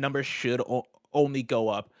this, the numbers should only go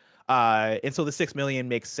up. And so the 6 million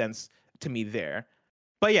makes sense to me there.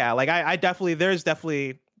 But yeah, like there's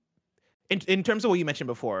definitely in terms of what you mentioned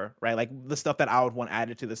before, right? Like the stuff that I would want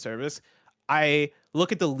added to the service. I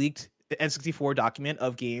look at the leaked N64 document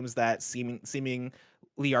of games that seemingly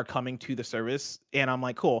are coming to the service, and I'm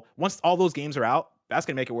like, cool. Once all those games are out, that's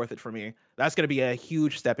gonna make it worth it for me. That's gonna be a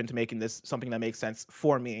huge step into making this something that makes sense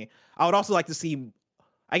for me. I would also like to see,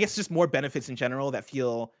 I guess, just more benefits in general that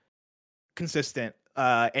feel consistent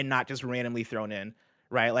and not just randomly thrown in,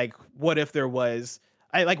 right? Like, what if there was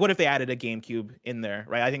what if they added a GameCube in there,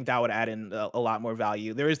 right? I think that would add in a lot more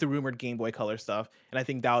value. There is the rumored Game Boy Color stuff, and I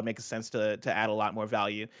think that would make sense to add a lot more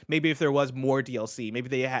value. Maybe if there was more DLC, maybe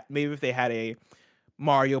if they had a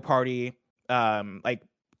Mario Party like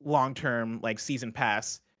long-term like season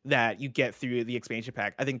pass that you get through the expansion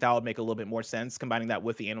pack. I think that would make a little bit more sense, combining that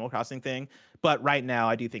with the Animal Crossing thing. But right now,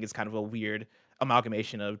 I do think it's kind of a weird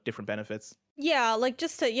amalgamation of different benefits. Yeah, like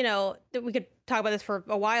just to, we could talk about this for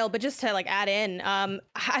a while, but just to like add in,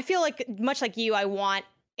 I feel like much like you, I want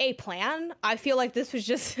a plan. I feel like this was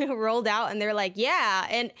just rolled out and they're like, yeah.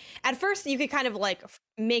 And at first you could kind of like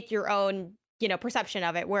make your own, perception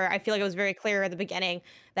of it, where I feel like it was very clear at the beginning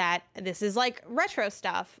that this is like retro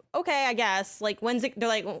stuff. Okay, I guess. Like they're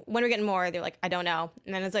like, when are we getting more? They're like, I don't know.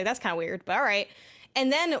 And then it's like, that's kind of weird, but all right.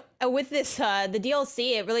 And then with this, the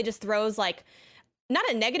DLC, it really just throws like, not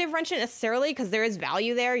a negative wrench in necessarily, because there is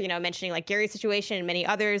value there, mentioning like Gary's situation and many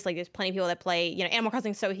others. Like there's plenty of people that play, Animal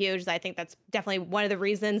Crossing is so huge that I think that's definitely one of the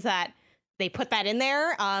reasons that they put that in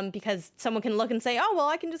there, because someone can look and say, oh, well,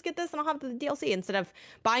 I can just get this and I'll have the DLC instead of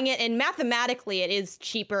buying it. And mathematically, it is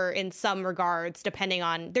cheaper in some regards, depending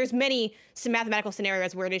on, there's some mathematical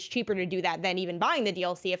scenarios where it is cheaper to do that than even buying the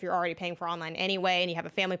DLC if you're already paying for online anyway and you have a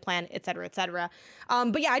family plan, et cetera, et cetera.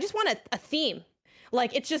 But yeah, I just want a theme.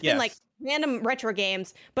 Like it's just been like random retro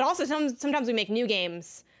games, but also sometimes we make new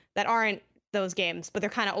games that aren't those games, but they're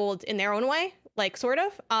kind of old in their own way, like sort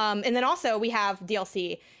of. And then also we have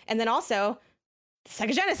DLC, and then also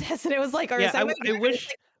Sega Genesis, and it was like, I wish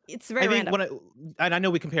it's very random. And I know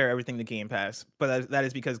we compare everything to Game Pass, but that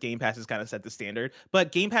is because Game Pass has kind of set the standard.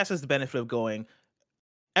 But Game Pass has the benefit of going,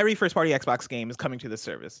 every first-party Xbox game is coming to this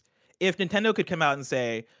service. If Nintendo could come out and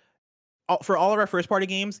say, for all of our first-party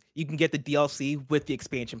games, you can get the DLC with the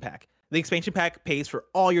expansion pack. The expansion pack pays for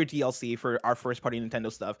all your DLC for our first-party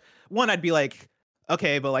Nintendo stuff. One, I'd be like,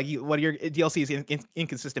 okay, but like, what your DLC is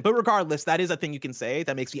inconsistent. But regardless, that is a thing you can say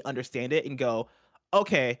that makes me understand it and go,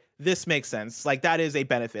 okay, this makes sense. Like, that is a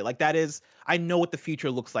benefit. Like, that is, I know what the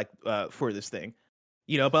future looks like for this thing.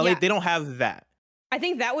 But like, they don't have that. I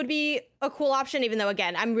think that would be a cool option, even though,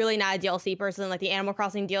 again, I'm really not a DLC person. Like, the Animal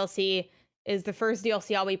Crossing DLC is the first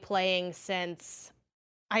DLC I'll be playing since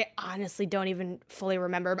I honestly don't even fully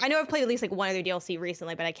remember. I know I've played at least like one other DLC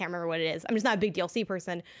recently, but I can't remember what it is. I'm just not a big DLC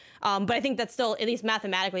person. But I think that's still, at least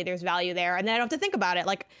mathematically, there's value there. And then I don't have to think about it.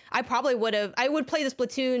 Like I would play the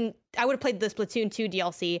Splatoon 2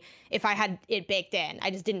 DLC if I had it baked in. I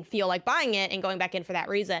just didn't feel like buying it and going back in for that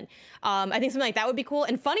reason. I think something like that would be cool.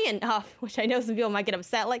 And funny enough, which I know some people might get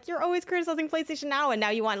upset, like you're always criticizing PlayStation Now and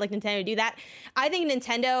now you want like Nintendo to do that. I think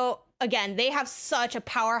Nintendo, again, they have such a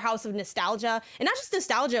powerhouse of nostalgia, and not just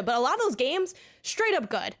nostalgia, but a lot of those games straight up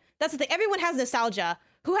good. That's the thing. Everyone has nostalgia.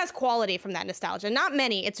 Who has quality from that nostalgia? Not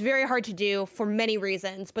many. It's very hard to do for many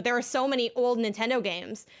reasons, but there are so many old Nintendo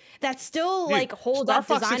games that still like hold up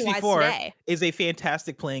design-wise today. Is a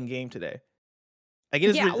fantastic playing game today. Like,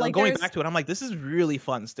 it is like going back to it, I'm like, this is really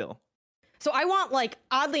fun still. So I want, like,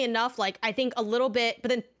 oddly enough, like, I think a little bit, but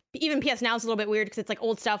then even PS Now is a little bit weird because it's like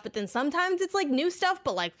old stuff, but then sometimes it's like new stuff,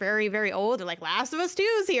 but like very, very old. Or like Last of Us 2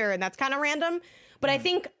 is here, and that's kind of random. But I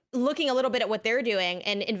think looking a little bit at what they're doing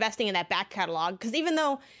and investing in that back catalog, because even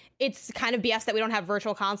though it's kind of BS that we don't have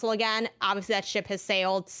Virtual Console again, obviously that ship has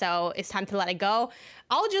sailed, so it's time to let it go.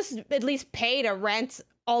 I'll just at least pay to rent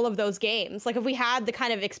all of those games. Like if we had the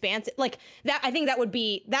kind of expansive, like that, I think that would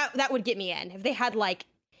be, that would get me in. If they had like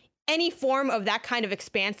any form of that kind of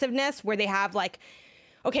expansiveness where they have like,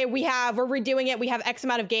 okay, we're redoing it. We have X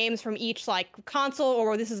amount of games from each like console,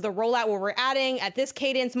 or this is the rollout where we're adding at this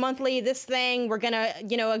cadence monthly, this thing, we're gonna,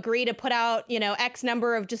 agree to put out, X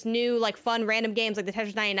number of just new, like fun random games like the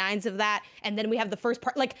Tetris 99s of that. And then we have the first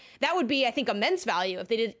part, like that would be, I think, immense value if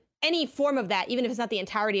they did any form of that, even if it's not the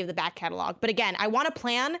entirety of the back catalog. But again, I want a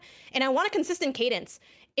plan and I want a consistent cadence.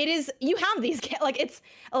 It is, you have these, like, it's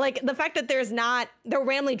like the fact that they'll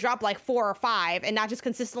randomly drop like 4 or 5 and not just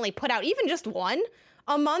consistently put out even just one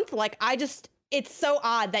a month. Like, it's so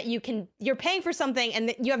odd that you're paying for something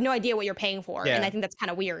and you have no idea what you're paying for. Yeah. And I think that's kind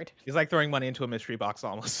of weird. It's like throwing money into a mystery box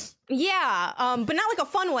almost. Yeah. But not like a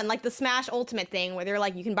fun one, like the Smash Ultimate thing where they're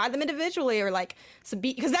like, you can buy them individually or like,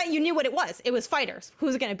 because that you knew what it was. It was fighters.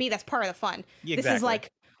 Who's it going to be? That's part of the fun. Yeah, exactly. This is like,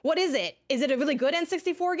 what is it? Is it a really good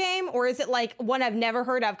N64 game, or is it like one I've never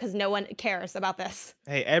heard of because no one cares about this?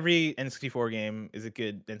 Hey, every N64 game is a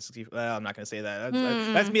good N64. Well, I'm not gonna say that.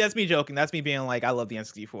 That's me joking. That's me being like, I love the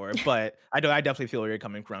N64, but I definitely feel where you're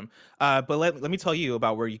coming from. But let me tell you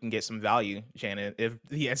about where you can get some value, Janet. If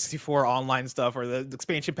the N64 online stuff or the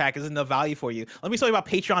expansion pack isn't enough value for you, let me tell you about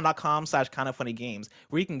patreon.com/kindoffunnygames,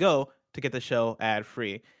 where you can go to get the show ad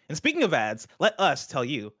free. And speaking of ads, let us tell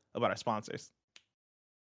you about our sponsors.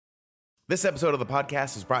 This episode of the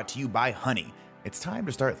podcast is brought to you by Honey. It's time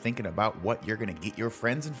to start thinking about what you're going to get your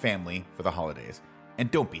friends and family for the holidays. And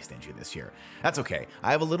don't be stingy this year. That's okay.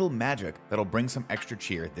 I have a little magic that'll bring some extra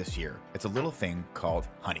cheer this year. It's a little thing called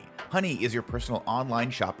Honey. Honey is your personal online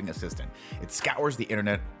shopping assistant. It scours the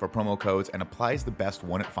internet for promo codes and applies the best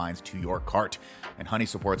one it finds to your cart. And Honey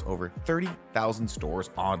supports over 30,000 stores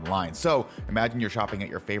online. So imagine you're shopping at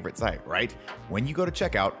your favorite site, right? When you go to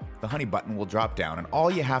checkout, the Honey button will drop down and all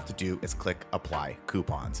you have to do is click Apply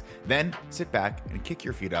Coupons. Then sit back and kick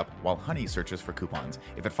your feet up while Honey searches for coupons.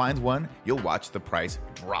 If it finds one, you'll watch the price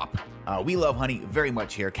drop. We love Honey very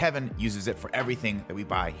much here. Kevin uses it for everything that we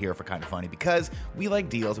buy here for Kind of Funny because we like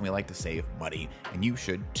deals and we like to save money, and you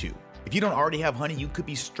should too. If you don't already have Honey, you could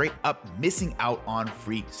be straight up missing out on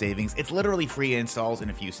free savings. It's literally free installs in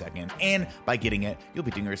a few seconds, and by getting it, you'll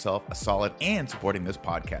be doing yourself a solid and supporting this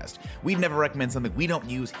podcast. We'd never recommend something we don't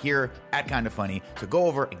use here at Kind of Funny, so go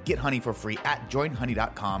over and get Honey for free at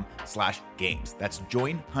joinhoney.com/games. That's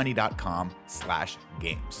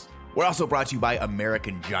joinhoney.com/games. We're also brought to you by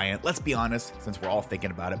American Giant. Let's be honest, since we're all thinking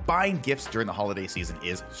about it, buying gifts during the holiday season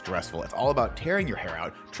is stressful. It's all about tearing your hair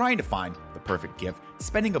out, trying to find the perfect gift,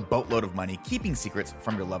 spending a boatload of money, keeping secrets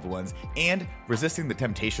from your loved ones, and resisting the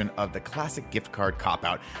temptation of the classic gift card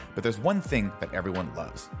cop-out. But there's one thing that everyone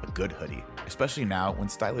loves, a good hoodie, especially now when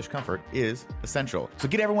stylish comfort is essential. So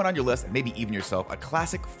get everyone on your list and maybe even yourself a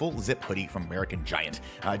classic full zip hoodie from American Giant.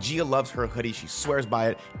 Gia loves her hoodie. She swears by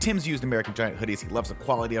it. Tim's used American Giant hoodies. He loves the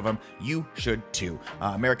quality of them. You should too.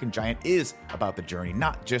 American Giant is about the journey,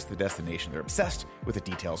 not just the destination. They're obsessed with the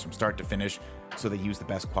details from start to finish, so they use the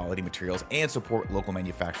best quality materials and support local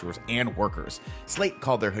manufacturers and workers. Slate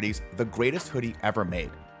called their hoodies the greatest hoodie ever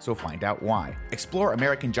made, so find out why. Explore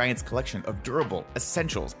American Giant's collection of durable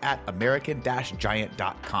essentials at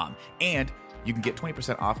american-giant.com, and you can get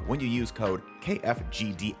 20% off when you use code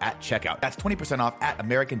KFGD at checkout. That's 20% off at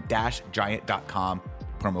american-giant.com,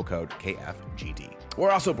 promo code KFGD.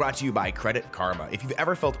 We're also brought to you by Credit Karma. If you've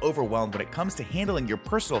ever felt overwhelmed when it comes to handling your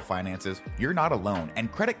personal finances, you're not alone, and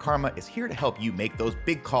Credit Karma is here to help you make those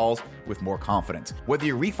big calls with more confidence. Whether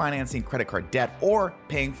you're refinancing credit card debt or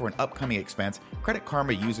paying for an upcoming expense, Credit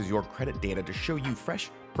Karma uses your credit data to show you fresh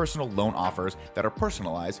personal loan offers that are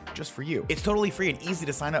personalized just for you. It's totally free and easy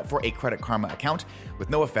to sign up for a Credit Karma account with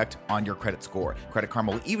no effect on your credit score. Credit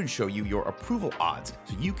Karma will even show you your approval odds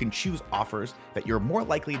so you can choose offers that you're more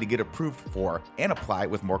likely to get approved for and apply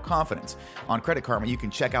with more confidence. On Credit Karma, you can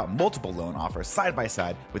check out multiple loan offers side by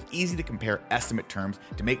side with easy to compare estimate terms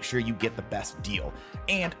to make sure you get the best deal.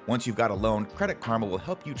 And once you've got a loan, Credit Karma will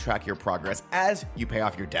help you track your progress as you pay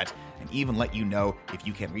off your debt and even let you know if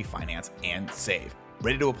you can refinance and save.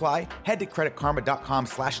 Ready to apply? Head to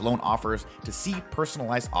creditkarma.com/loan offers to see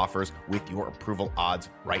personalized offers with your approval odds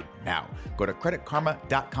right now. Go to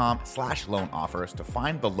creditkarma.com/loan offers to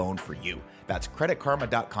find the loan for you. That's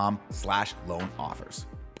creditkarma.com/loan offers.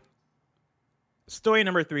 Story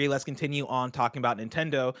number 3, let's continue on talking about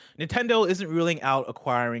Nintendo. Nintendo isn't ruling out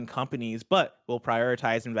acquiring companies, but will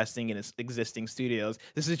prioritize investing in its existing studios.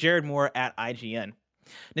 This is Jared Moore at IGN.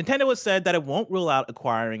 Nintendo has said that it won't rule out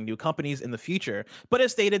acquiring new companies in the future, but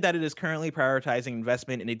has stated that it is currently prioritizing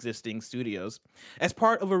investment in existing studios. As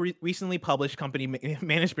part of a recently published company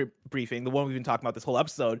management briefing, the one we've been talking about this whole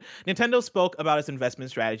episode, Nintendo spoke about its investment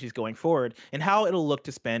strategies going forward and how it'll look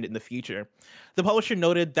to spend in the future. The publisher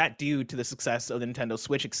noted that due to the success of the Nintendo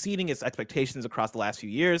Switch exceeding its expectations across the last few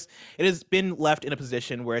years, it has been left in a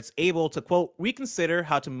position where it's able to, quote, reconsider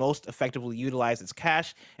how to most effectively utilize its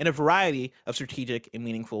cash in a variety of strategic and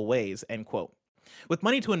meaningful ways, end quote. With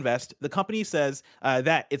money to invest, the company says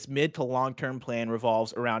that its mid to long-term plan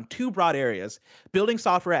revolves around 2 broad areas: building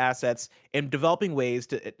software assets and developing ways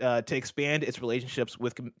to expand its relationships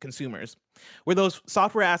with consumers. Where those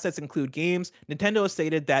software assets include games, Nintendo has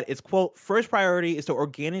stated that its, quote, first priority is to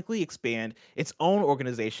organically expand its own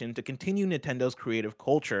organization to continue Nintendo's creative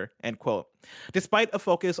culture, end quote. Despite a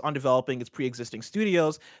focus on developing its pre-existing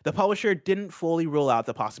studios, the publisher didn't fully rule out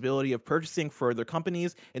the possibility of purchasing further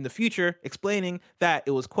companies in the future, explaining that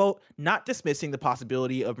it was, quote, not dismissing the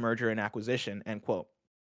possibility of merger and acquisition, end quote.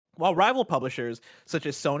 While rival publishers such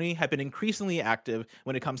as Sony have been increasingly active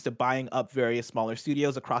when it comes to buying up various smaller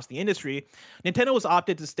studios across the industry, Nintendo has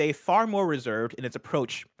opted to stay far more reserved in its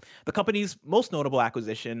approach. The company's most notable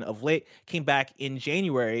acquisition of late came back in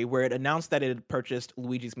January, where it announced that it had purchased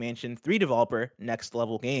Luigi's Mansion 3 developer Next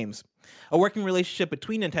Level Games. A working relationship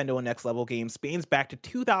between Nintendo and Next Level Games spans back to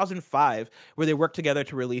 2005, where they worked together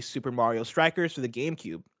to release Super Mario Strikers for the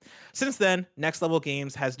GameCube. Since then, Next Level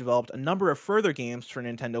Games has developed a number of further games for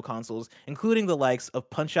Nintendo consoles, including the likes of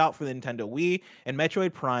Punch-Out for the Nintendo Wii and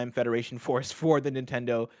Metroid Prime Federation Force for the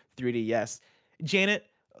Nintendo 3DS. Janet,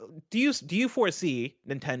 do you foresee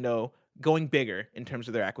Nintendo going bigger in terms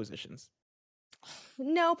of their acquisitions?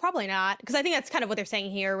 No, probably not. Because I think that's kind of what they're saying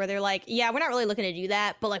here, where they're like, yeah, we're not really looking to do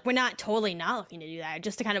that, but like we're not totally not looking to do that,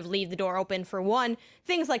 just to kind of leave the door open for, one,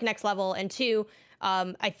 things like Next Level, and two,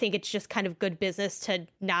 I think it's just kind of good business to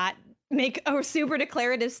not make a super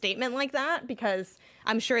declarative statement like that, because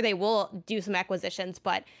I'm sure they will do some acquisitions,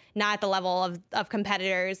 but not at the level of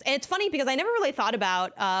competitors. And it's funny because I never really thought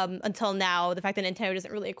about until now the fact that Nintendo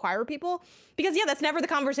doesn't really acquire people, because yeah, that's never the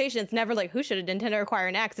conversation. It's never like, who should Nintendo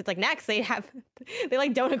acquire next? It's like next they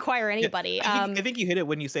like don't acquire anybody. Yeah, I think you hit it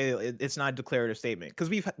when you say it's not a declarative statement,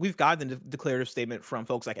 because we've gotten the declarative statement from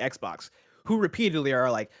folks like Xbox, who repeatedly are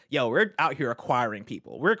like, yo, we're out here acquiring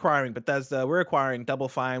people. We're acquiring Bethesda. We're acquiring Double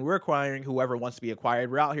Fine. We're acquiring whoever wants to be acquired.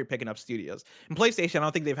 We're out here picking up studios. In PlayStation, I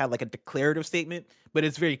don't think they've had like a declarative statement, but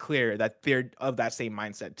it's very clear that they're of that same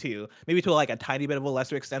mindset too. Maybe to like a tiny bit of a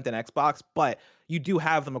lesser extent than Xbox, but you do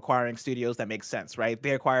have them acquiring studios that make sense, right?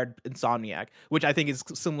 They acquired Insomniac, which I think is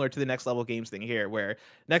similar to the Next Level Games thing here, where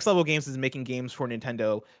Next Level Games is making games for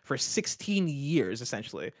Nintendo for 16 years,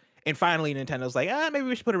 essentially. And finally, Nintendo's like, maybe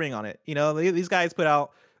we should put a ring on it. You know, these guys put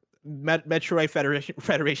out Metroid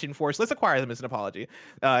Federation Force. Let's acquire them as an apology.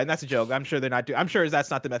 And that's a joke. I'm sure they're not I'm sure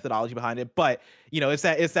that's not the methodology behind it. But, you know, it's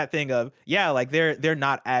that thing of, yeah, like they're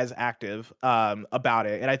not as active about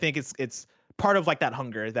it. And I think it's part of like that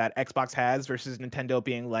hunger that Xbox has versus Nintendo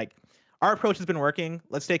being like, our approach has been working.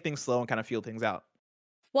 Let's take things slow and kind of feel things out.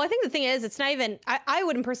 Well, I think the thing is, it's not even, I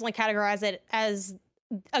wouldn't personally categorize it as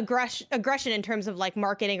aggression in terms of like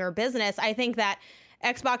marketing or business. I think that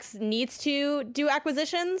Xbox needs to do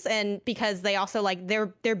acquisitions, and because they also like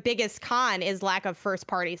their biggest con is lack of first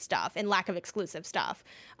party stuff and lack of exclusive stuff.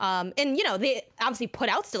 And you know, they obviously put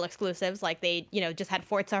out still exclusives, like they, you know, just had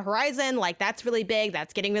Forza Horizon, like that's really big,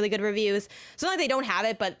 that's getting really good reviews. So not like they don't have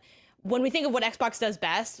it, but when we think of what Xbox does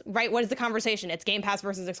best, right? What is the conversation? It's Game Pass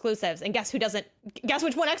versus exclusives. And guess which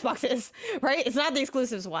one Xbox is, right? It's not the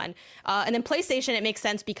exclusives one. And then PlayStation, it makes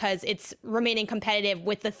sense because it's remaining competitive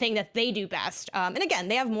with the thing that they do best. And again,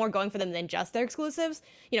 they have more going for them than just their exclusives,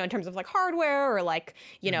 in terms of like hardware or like,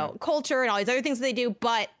 culture and all these other things that they do.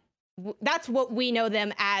 But that's what we know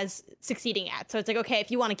them as succeeding at. So it's like, okay, if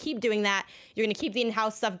you want to keep doing that, you're going to keep the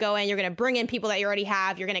in-house stuff going. You're going to bring in people that you already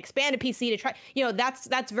have. You're going to expand a PC to try,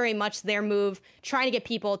 that's very much their move, trying to get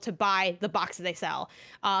people to buy the box that they sell.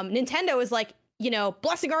 Nintendo is like,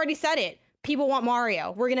 Blessing already said it. People want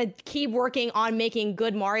Mario. We're going to keep working on making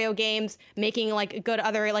good Mario games, making like good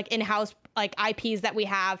other like in-house like IPs that we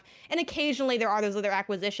have. And occasionally there are those other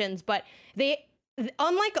acquisitions, but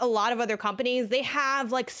unlike a lot of other companies, they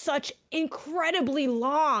have like such incredibly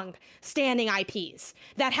long standing IPs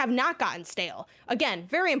that have not gotten stale. Again,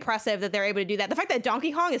 very impressive that they're able to do that. The fact that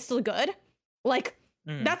Donkey Kong is still good, like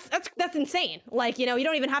that's insane. Like, you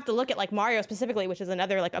don't even have to look at like Mario specifically, which is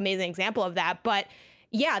another like amazing example of that. But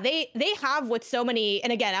yeah, they have what so many,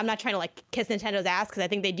 and again, I'm not trying to like kiss Nintendo's ass because I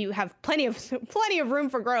think they do have plenty of room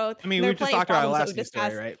for growth. I mean, we just talked about last news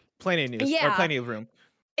story, right? Plenty of news, or plenty of room.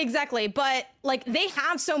 Exactly. But like they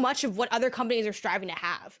have so much of what other companies are striving to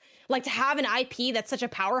have. Like to have an IP that's such a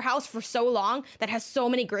powerhouse for so long that has so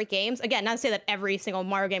many great games. Again, not to say that every single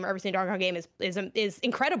Mario game or every single Donkey Kong game is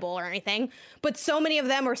incredible or anything, but so many of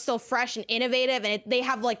them are still fresh and innovative, and they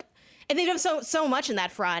have like, and they do so much in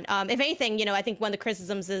that front. If anything, I think one of the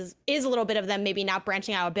criticisms is a little bit of them maybe not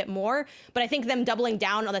branching out a bit more, but I think them doubling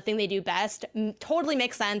down on the thing they do best totally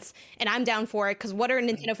makes sense, and I'm down for it, because what are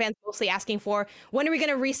Nintendo fans mostly asking for? When are we going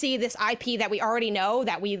to re-see this IP that we already know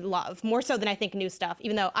that we love, more so than I think new stuff,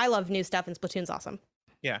 even though I love new stuff and Splatoon's awesome.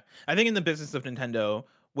 Yeah, I think in the business of Nintendo,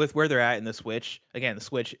 with where they're at in the Switch, again, the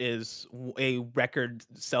Switch is a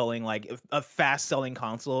record-selling, like a fast-selling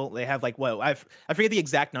console. They have like, I forget the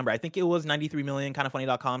exact number. I think it was 93 million,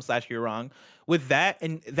 kindafunny.com/you're wrong. With that,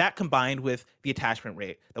 and that combined with the attachment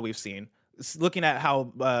rate that we've seen, looking at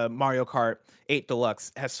how Mario Kart 8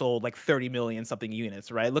 Deluxe has sold like 30 million something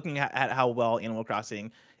units, right? Looking at how well Animal Crossing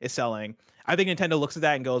is selling, I think Nintendo looks at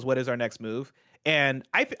that and goes, what is our next move? And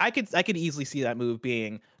I could easily see that move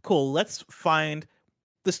being, cool, let's find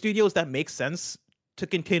the studios that make sense to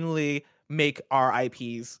continually make our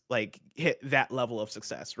IPs like hit that level of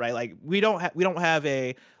success, right? Like we don't have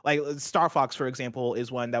a, like Star Fox, for example,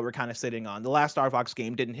 is one that we're kind of sitting on. The last Star Fox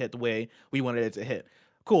game didn't hit the way we wanted it to hit.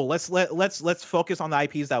 Cool. Let's focus on the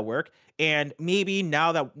IPs that work. And maybe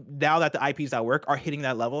now that the IPs that work are hitting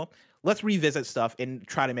that level, let's revisit stuff and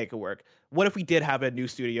try to make it work. What if we did have a new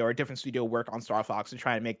studio or a different studio work on Star Fox and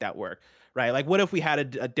try to make that work, right? Like what if we had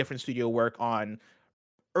a different studio work on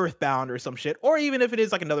Earthbound or some shit, or even if it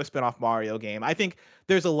is like another spin-off Mario game. I think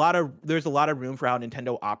there's a lot of room for how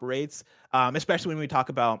Nintendo operates, especially when we talk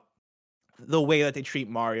about the way that they treat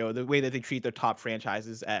Mario, the way that they treat their top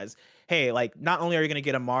franchises as, hey, like not only are you going to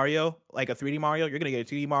get a Mario, like a 3D Mario, you're going to get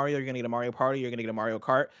a 2D Mario, you're going to get a Mario Party, you're going to get a Mario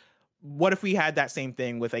Kart. What if we had that same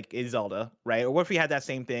thing with like a Zelda, right? Or what if we had that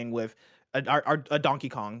same thing with a Donkey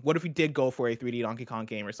Kong? What if we did go for a 3D Donkey Kong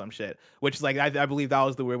game or some shit? Which is like, I believe that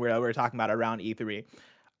was the word we were talking about around E3.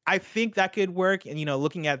 I think that could work. And,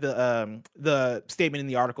 looking at the statement in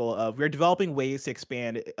the article of we're developing ways to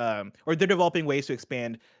expand, or they're developing ways to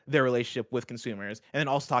expand their relationship with consumers. And then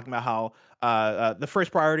also talking about how the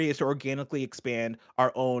first priority is to organically expand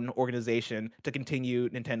our own organization to continue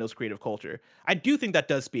Nintendo's creative culture. I do think that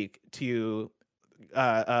does speak to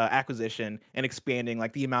acquisition and expanding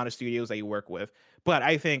like the amount of studios that you work with. But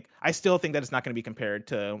I still think that it's not going to be compared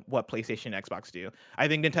to what PlayStation and Xbox do. I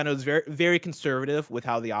think Nintendo is very, very conservative with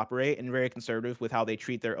how they operate and very conservative with how they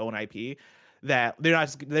treat their own IP. That they're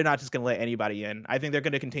not just going to let anybody in. I think they're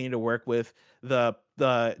going to continue to work with the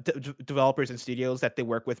developers and studios that they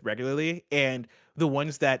work with regularly, and the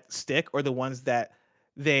ones that stick or the ones that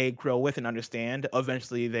they grow with and understand,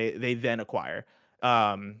 eventually they then acquire.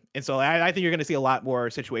 And so I think you're going to see a lot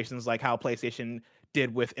more situations like how PlayStation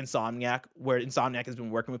did with Insomniac, where Insomniac has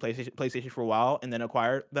been working with PlayStation for a while and then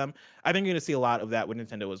acquired them. I think you're going to see a lot of that with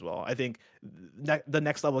Nintendo as well. I think the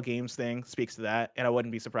next level games thing speaks to that, and I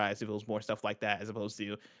wouldn't be surprised if it was more stuff like that as opposed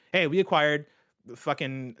to, hey, we acquired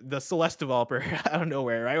the Celeste developer out of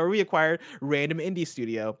nowhere, right? Or we acquired random indie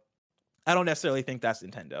studio. I don't necessarily think that's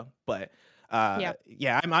Nintendo, but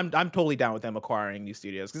yeah, I'm totally down with them acquiring new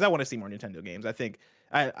studios because I want to see more Nintendo games. I think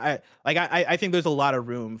I think there's a lot of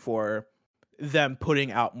room for them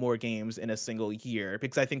putting out more games in a single year,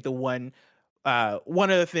 because I think one of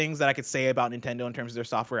the things that I could say about Nintendo in terms of their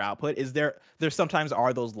software output is there sometimes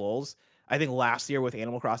are those lulls. I think last year with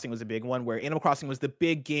Animal Crossing was a big one, where Animal Crossing was the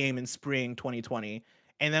big game in spring 2020,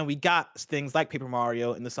 And then we got things like Paper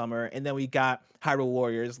Mario in the summer, and then we got Hyrule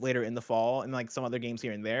Warriors later in the fall, and like some other games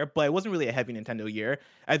here and there. But it wasn't really a heavy Nintendo year.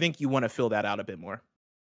 I think you want to fill that out a bit more.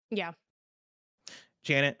 Yeah.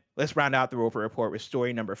 Janet, let's round out the Roper Report with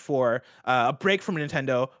story number 4. A break from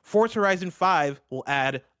Nintendo. Forza Horizon 5 will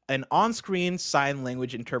add an on-screen sign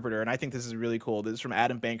language interpreter, and I think this is really cool. This is from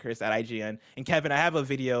Adam Bankhurst at IGN. And Kevin, I have a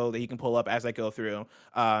video that you can pull up as I go through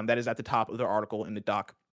that is at the top of the article in the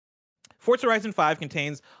doc. Forza Horizon 5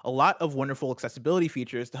 contains a lot of wonderful accessibility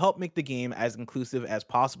features to help make the game as inclusive as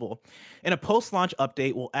possible. And a post-launch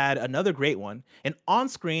update will add another great one, an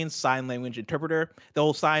on-screen sign language interpreter that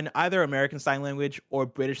will sign either American Sign Language or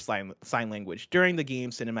British Sign Language during the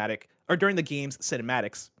game's cinematics.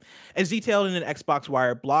 As detailed in an Xbox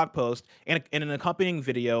Wire blog post and an accompanying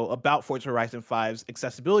video about Forza Horizon 5's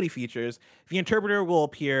accessibility features, the interpreter will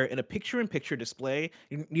appear in a picture-in-picture display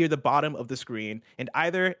near the bottom of the screen, and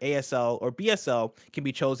either ASL or BSL can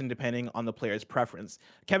be chosen depending on the player's preference.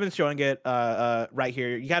 Kevin's showing it right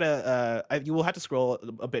here. You will have to scroll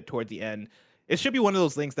a bit toward the end. It should be one of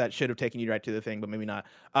those links that should have taken you right to the thing, but maybe not.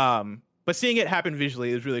 But seeing it happen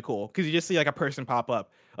visually is really cool because you just see like a person pop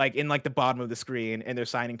up like in like the bottom of the screen and they're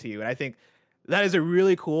signing to you. And I think that is a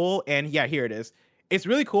really cool, and yeah, here it is. It's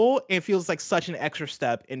really cool. It feels like such an extra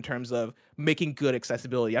step in terms of making good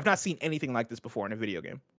accessibility. I've not seen anything like this before in a video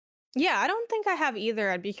game. Yeah, I don't think I have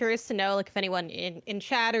either. I'd be curious to know like if anyone in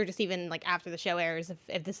chat or just even like after the show airs,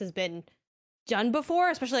 if this has been done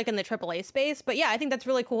before, especially like in the AAA space. But yeah, I think that's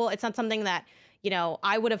really cool. It's not something that,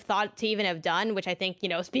 I would have thought to even have done, which I think,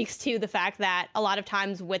 speaks to the fact that a lot of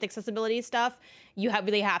times with accessibility stuff, you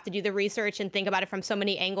really have to do the research and think about it from so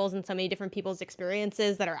many angles and so many different people's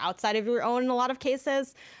experiences that are outside of your own in a lot of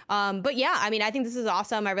cases. But yeah, I mean, I think this is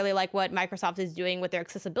awesome. I really like what Microsoft is doing with their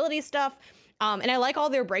accessibility stuff. And I like all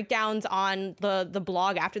their breakdowns on the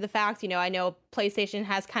blog after the fact. I know PlayStation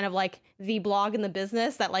has kind of like the blog in the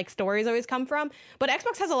business that like stories always come from, but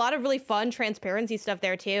Xbox has a lot of really fun transparency stuff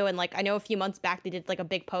there too. And like, I know a few months back, they did like a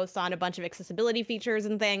big post on a bunch of accessibility features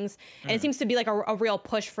and things. And it seems to be like a real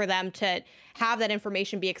push for them to have that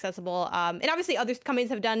information be accessible. And obviously other companies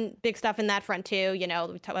have done big stuff in that front too. We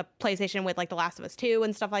talk about PlayStation with like The Last of Us 2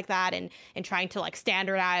 and stuff like that, and trying to like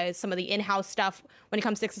standardize some of the in-house stuff when it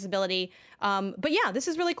comes to accessibility. But yeah, this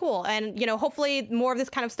is really cool. And, hopefully more of this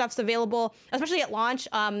kind of stuff's available, especially at launch.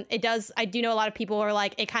 I do know a lot of people are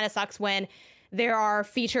like, it kind of sucks when there are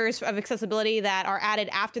features of accessibility that are added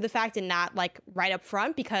after the fact and not like right up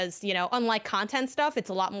front, because, unlike content stuff, it's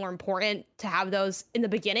a lot more important to have those in the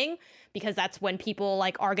beginning, because that's when people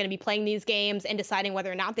like are going to be playing these games and deciding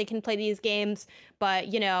whether or not they can play these games.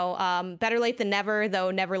 But, better late than never,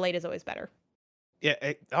 though never late is always better.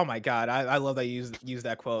 Yeah. Oh my God. I love that you use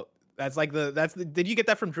that quote. Did you get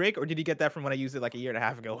that from Drake, or did you get that from when I used it like a year and a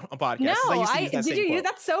half ago on podcast? No,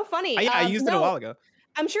 that's so funny. Yeah, I used it a while ago.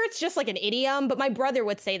 I'm sure it's just like an idiom, but my brother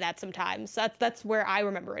would say that sometimes. So that's where I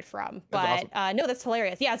remember it from. But awesome. No, that's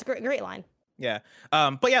hilarious. Yeah, it's a great line. Yeah.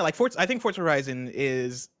 But yeah, like I think Forza Horizon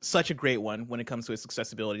is such a great one when it comes to its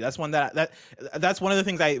accessibility. That's one that's one of the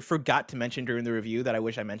things I forgot to mention during the review that I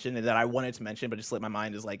wish I mentioned and that I wanted to mention, but just slipped my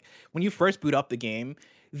mind, is like when you first boot up the game,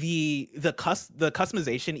 the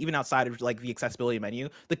customization, even outside of like the accessibility menu,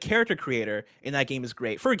 the character creator in that game is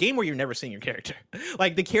great for a game where you're never seeing your character.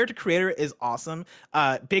 Like the character creator is awesome.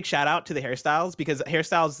 Big shout out to the hairstyles, because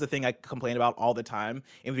hairstyles is the thing I complain about all the time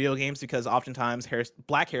in video games, because oftentimes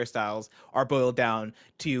black hairstyles are boiled down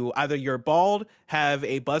to either you're bald, have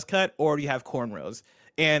a buzz cut, or you have cornrows.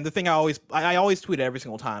 And the thing I always tweet it every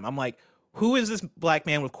single time. I'm like, who is this black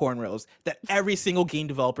man with cornrows that every single game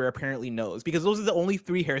developer apparently knows? Because those are the only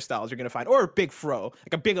 3 hairstyles you're going to find, or a big fro,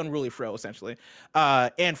 like a big unruly fro, essentially.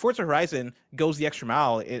 And Forza Horizon goes the extra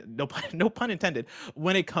mile, no pun intended,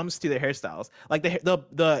 when it comes to their hairstyles. Like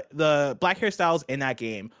the black hairstyles in that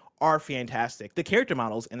game are fantastic. The character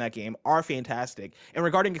models in that game are fantastic. And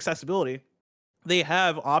regarding accessibility, they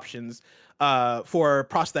have options for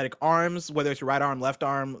prosthetic arms, whether it's your right arm, left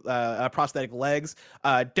arm, prosthetic legs,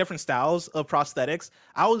 different styles of prosthetics.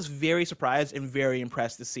 I was very surprised and very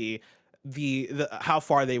impressed to see the how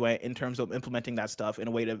far they went in terms of implementing that stuff in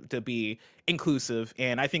a way to be inclusive.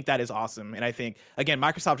 And I think that is awesome. And I think, again,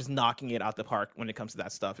 Microsoft is knocking it out the park when it comes to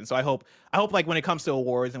that stuff. And so I hope like when it comes to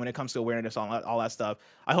awards and when it comes to awareness on all that stuff,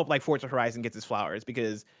 I hope like Forza Horizon gets its flowers,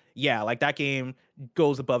 because yeah, like that game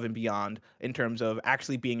goes above and beyond in terms of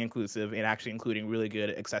actually being inclusive and actually including really good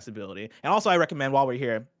accessibility. And also I recommend, while we're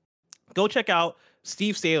here, go check out,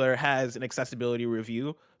 Steve Saylor has an accessibility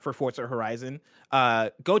review for Forza Horizon.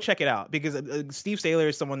 Go check it out, because Steve Saylor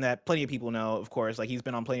is someone that plenty of people know, of course. Like he's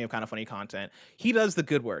been on plenty of Kind of Funny content. He does the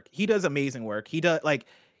good work. He does amazing work. He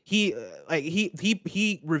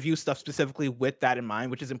he reviews stuff specifically with that in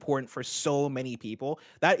mind, which is important for so many people,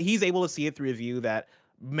 that he's able to see it through a view that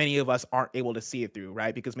many of us aren't able to see it through,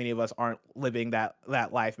 right? Because many of us aren't living that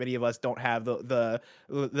life. Many of us don't have the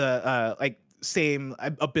like same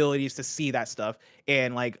abilities to see that stuff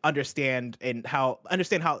and like understand how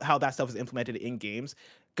that stuff is implemented in games.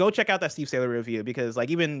 Go check out that Steve Saylor review, because like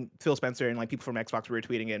even Phil Spencer and like people from Xbox were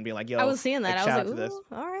tweeting it and being like, yo, I was seeing that. Like, I was like, ooh,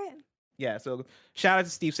 all right. Yeah, so shout out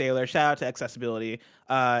to Steve Saylor, shout out to Accessibility,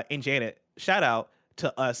 and Janet, shout out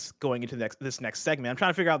to us going into this next segment. I'm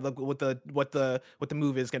trying to figure out what the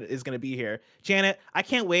move is gonna be here. Janet, I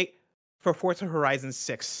can't wait for Forza Horizon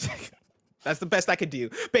 6. That's the best I could do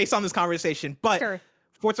based on this conversation. But sure.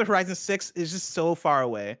 Forza Horizon 6 is just so far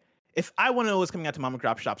away. If I want to know what's coming out to mom and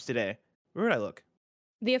pop shops today, where would I look?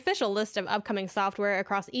 The official list of upcoming software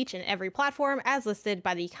across each and every platform, as listed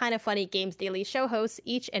by the Kinda Funny Games Daily show hosts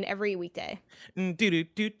each and every weekday.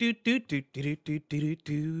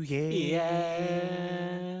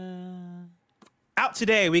 Out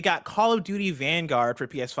today, we got Call of Duty Vanguard for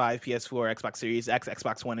PS5, PS4, Xbox Series X,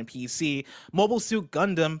 Xbox One, and PC, Mobile Suit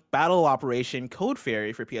Gundam, Battle Operation, Code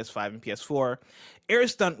Fairy for PS5 and PS4, Air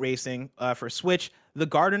Stunt Racing for Switch, The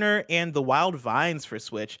Gardener and the Wild Vines for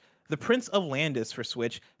Switch, The Prince of Landis for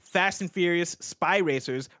Switch, Fast and Furious, Spy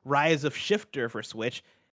Racers, Rise of Shifter for Switch,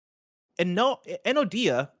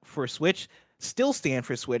 Enodia for Switch, Still Stand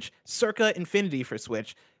for Switch, Circa Infinity for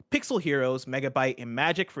Switch, Pixel Heroes, Megabyte and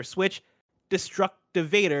Magic for Switch,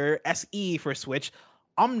 Destructivator SE for Switch,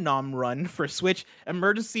 Omnom Run for Switch,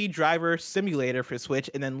 Emergency Driver Simulator for Switch,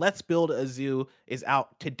 and then Let's Build a Zoo is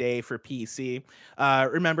out today for PC.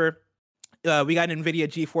 Remember, we got an NVIDIA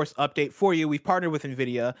GeForce update for you. We've partnered with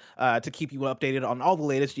NVIDIA to keep you updated on all the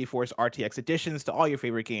latest GeForce RTX additions to all your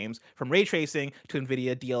favorite games, from ray tracing to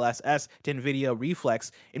NVIDIA DLSS to NVIDIA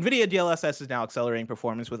Reflex. NVIDIA DLSS is now accelerating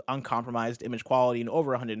performance with uncompromised image quality in over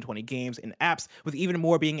 120 games and apps, with even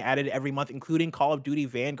more being added every month, including Call of Duty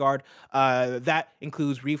Vanguard. That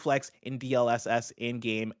includes Reflex and DLSS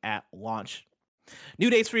in-game at launch. New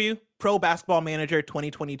dates for you. Pro Basketball Manager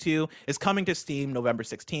 2022 is coming to Steam November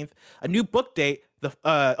 16th. A new book date, or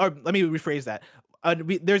let me rephrase that.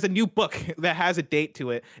 There's a new book that has a date to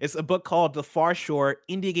it. It's a book called The Far Shore,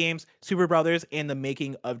 Indie Games, Super Brothers, and the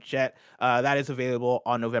Making of Jet. That is available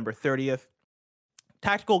on November 30th.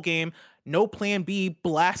 Tactical game No Plan B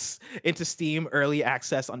blasts into Steam Early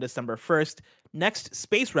Access on December 1st. Next,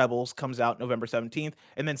 Space Rebels comes out November 17th,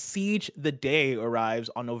 and then Siege the Day arrives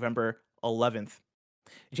on November 11th.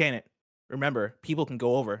 Janet, remember, people can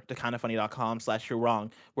go over to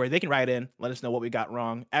kindafunny.com/you'rewrong, where they can write in, let us know what we got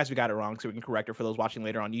wrong, as we got it wrong, so we can correct it for those watching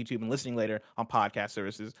later on YouTube and listening later on podcast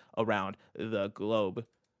services around the globe.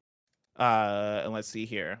 And let's see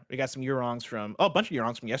here. We got some you're-wrongs from, a bunch of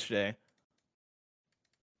you're-wrongs from yesterday.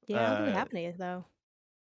 Yeah, what's happening though?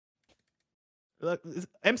 Look,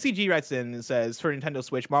 MCG writes in and says, for Nintendo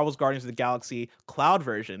Switch, Marvel's Guardians of the Galaxy cloud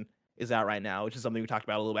version is out right now, which is something we talked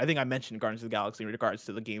about a little bit. I think I mentioned Guardians of the Galaxy in regards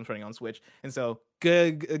to the games running on Switch. And so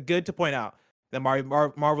good to point out that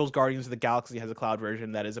Marvel's Guardians of the Galaxy has a cloud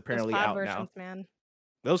version that is apparently out versions, now. Man.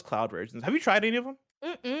 Those cloud versions. Have you tried any of them?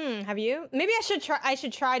 Have you? Maybe I should try. I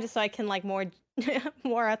should try just so I can like more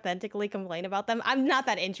authentically complain about them. I'm not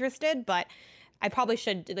that interested, but I probably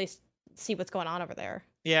should at least see what's going on over there.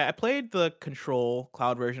 Yeah, I played the Control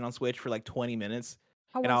cloud version on Switch for like 20 minutes,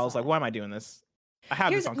 and I was like, why am I doing this? I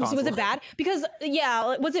have this on console. Was it bad? Because,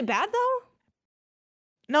 yeah, was it bad, though?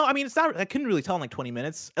 No, I mean, it's not. I couldn't really tell in like 20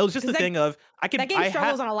 minutes. It was just the thing of, I can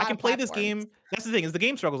play this game. That's the thing, is the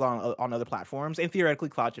game struggles on other platforms, and theoretically,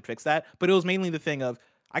 cloud should fix that. But it was mainly the thing of,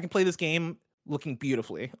 I can play this game looking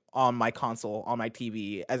beautifully on my console, on my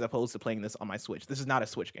TV, as opposed to playing this on my Switch. This is not a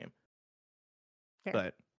Switch game. Fair.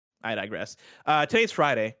 But I digress. Today's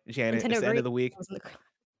Friday, Janet. It's the end of the week.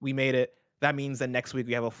 We made it. That means that next week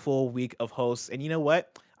we have a full week of hosts. And you know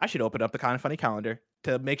what? I should open up the Kinda Funny calendar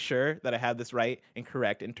to make sure that I have this right and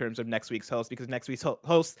correct in terms of next week's hosts, because next week's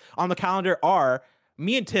hosts on the calendar are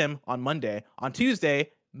me and Tim on Monday. On Tuesday,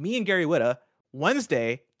 me and Gary Whitta.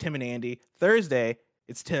 Wednesday, Tim and Andy. Thursday,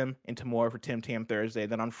 it's Tim and Timur for Tim Tam Thursday.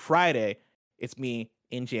 Then on Friday, it's me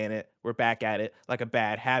and Janet. We're back at it like a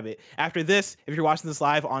bad habit. After this, if you're watching this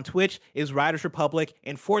live on Twitch, is Riders Republic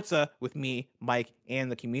and Forza with me, Mike,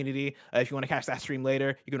 and the community. If you want to catch that stream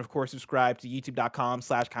later, you can of course subscribe to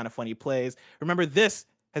youtube.com/kindafunnyplays. Remember, this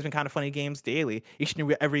has been Kinda Funny Games Daily, each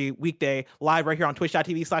and every weekday, live right here on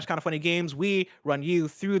twitch.tv/kindafunnygames. We run you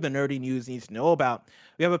through the nerdy news you need to know about.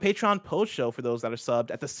 We have a Patreon post show for those that are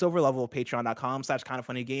subbed at the silver level of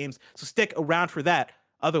patreon.com/kindafunnygames. So stick around for that.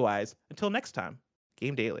 Otherwise, until next time,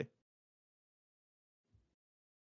 Game Daily.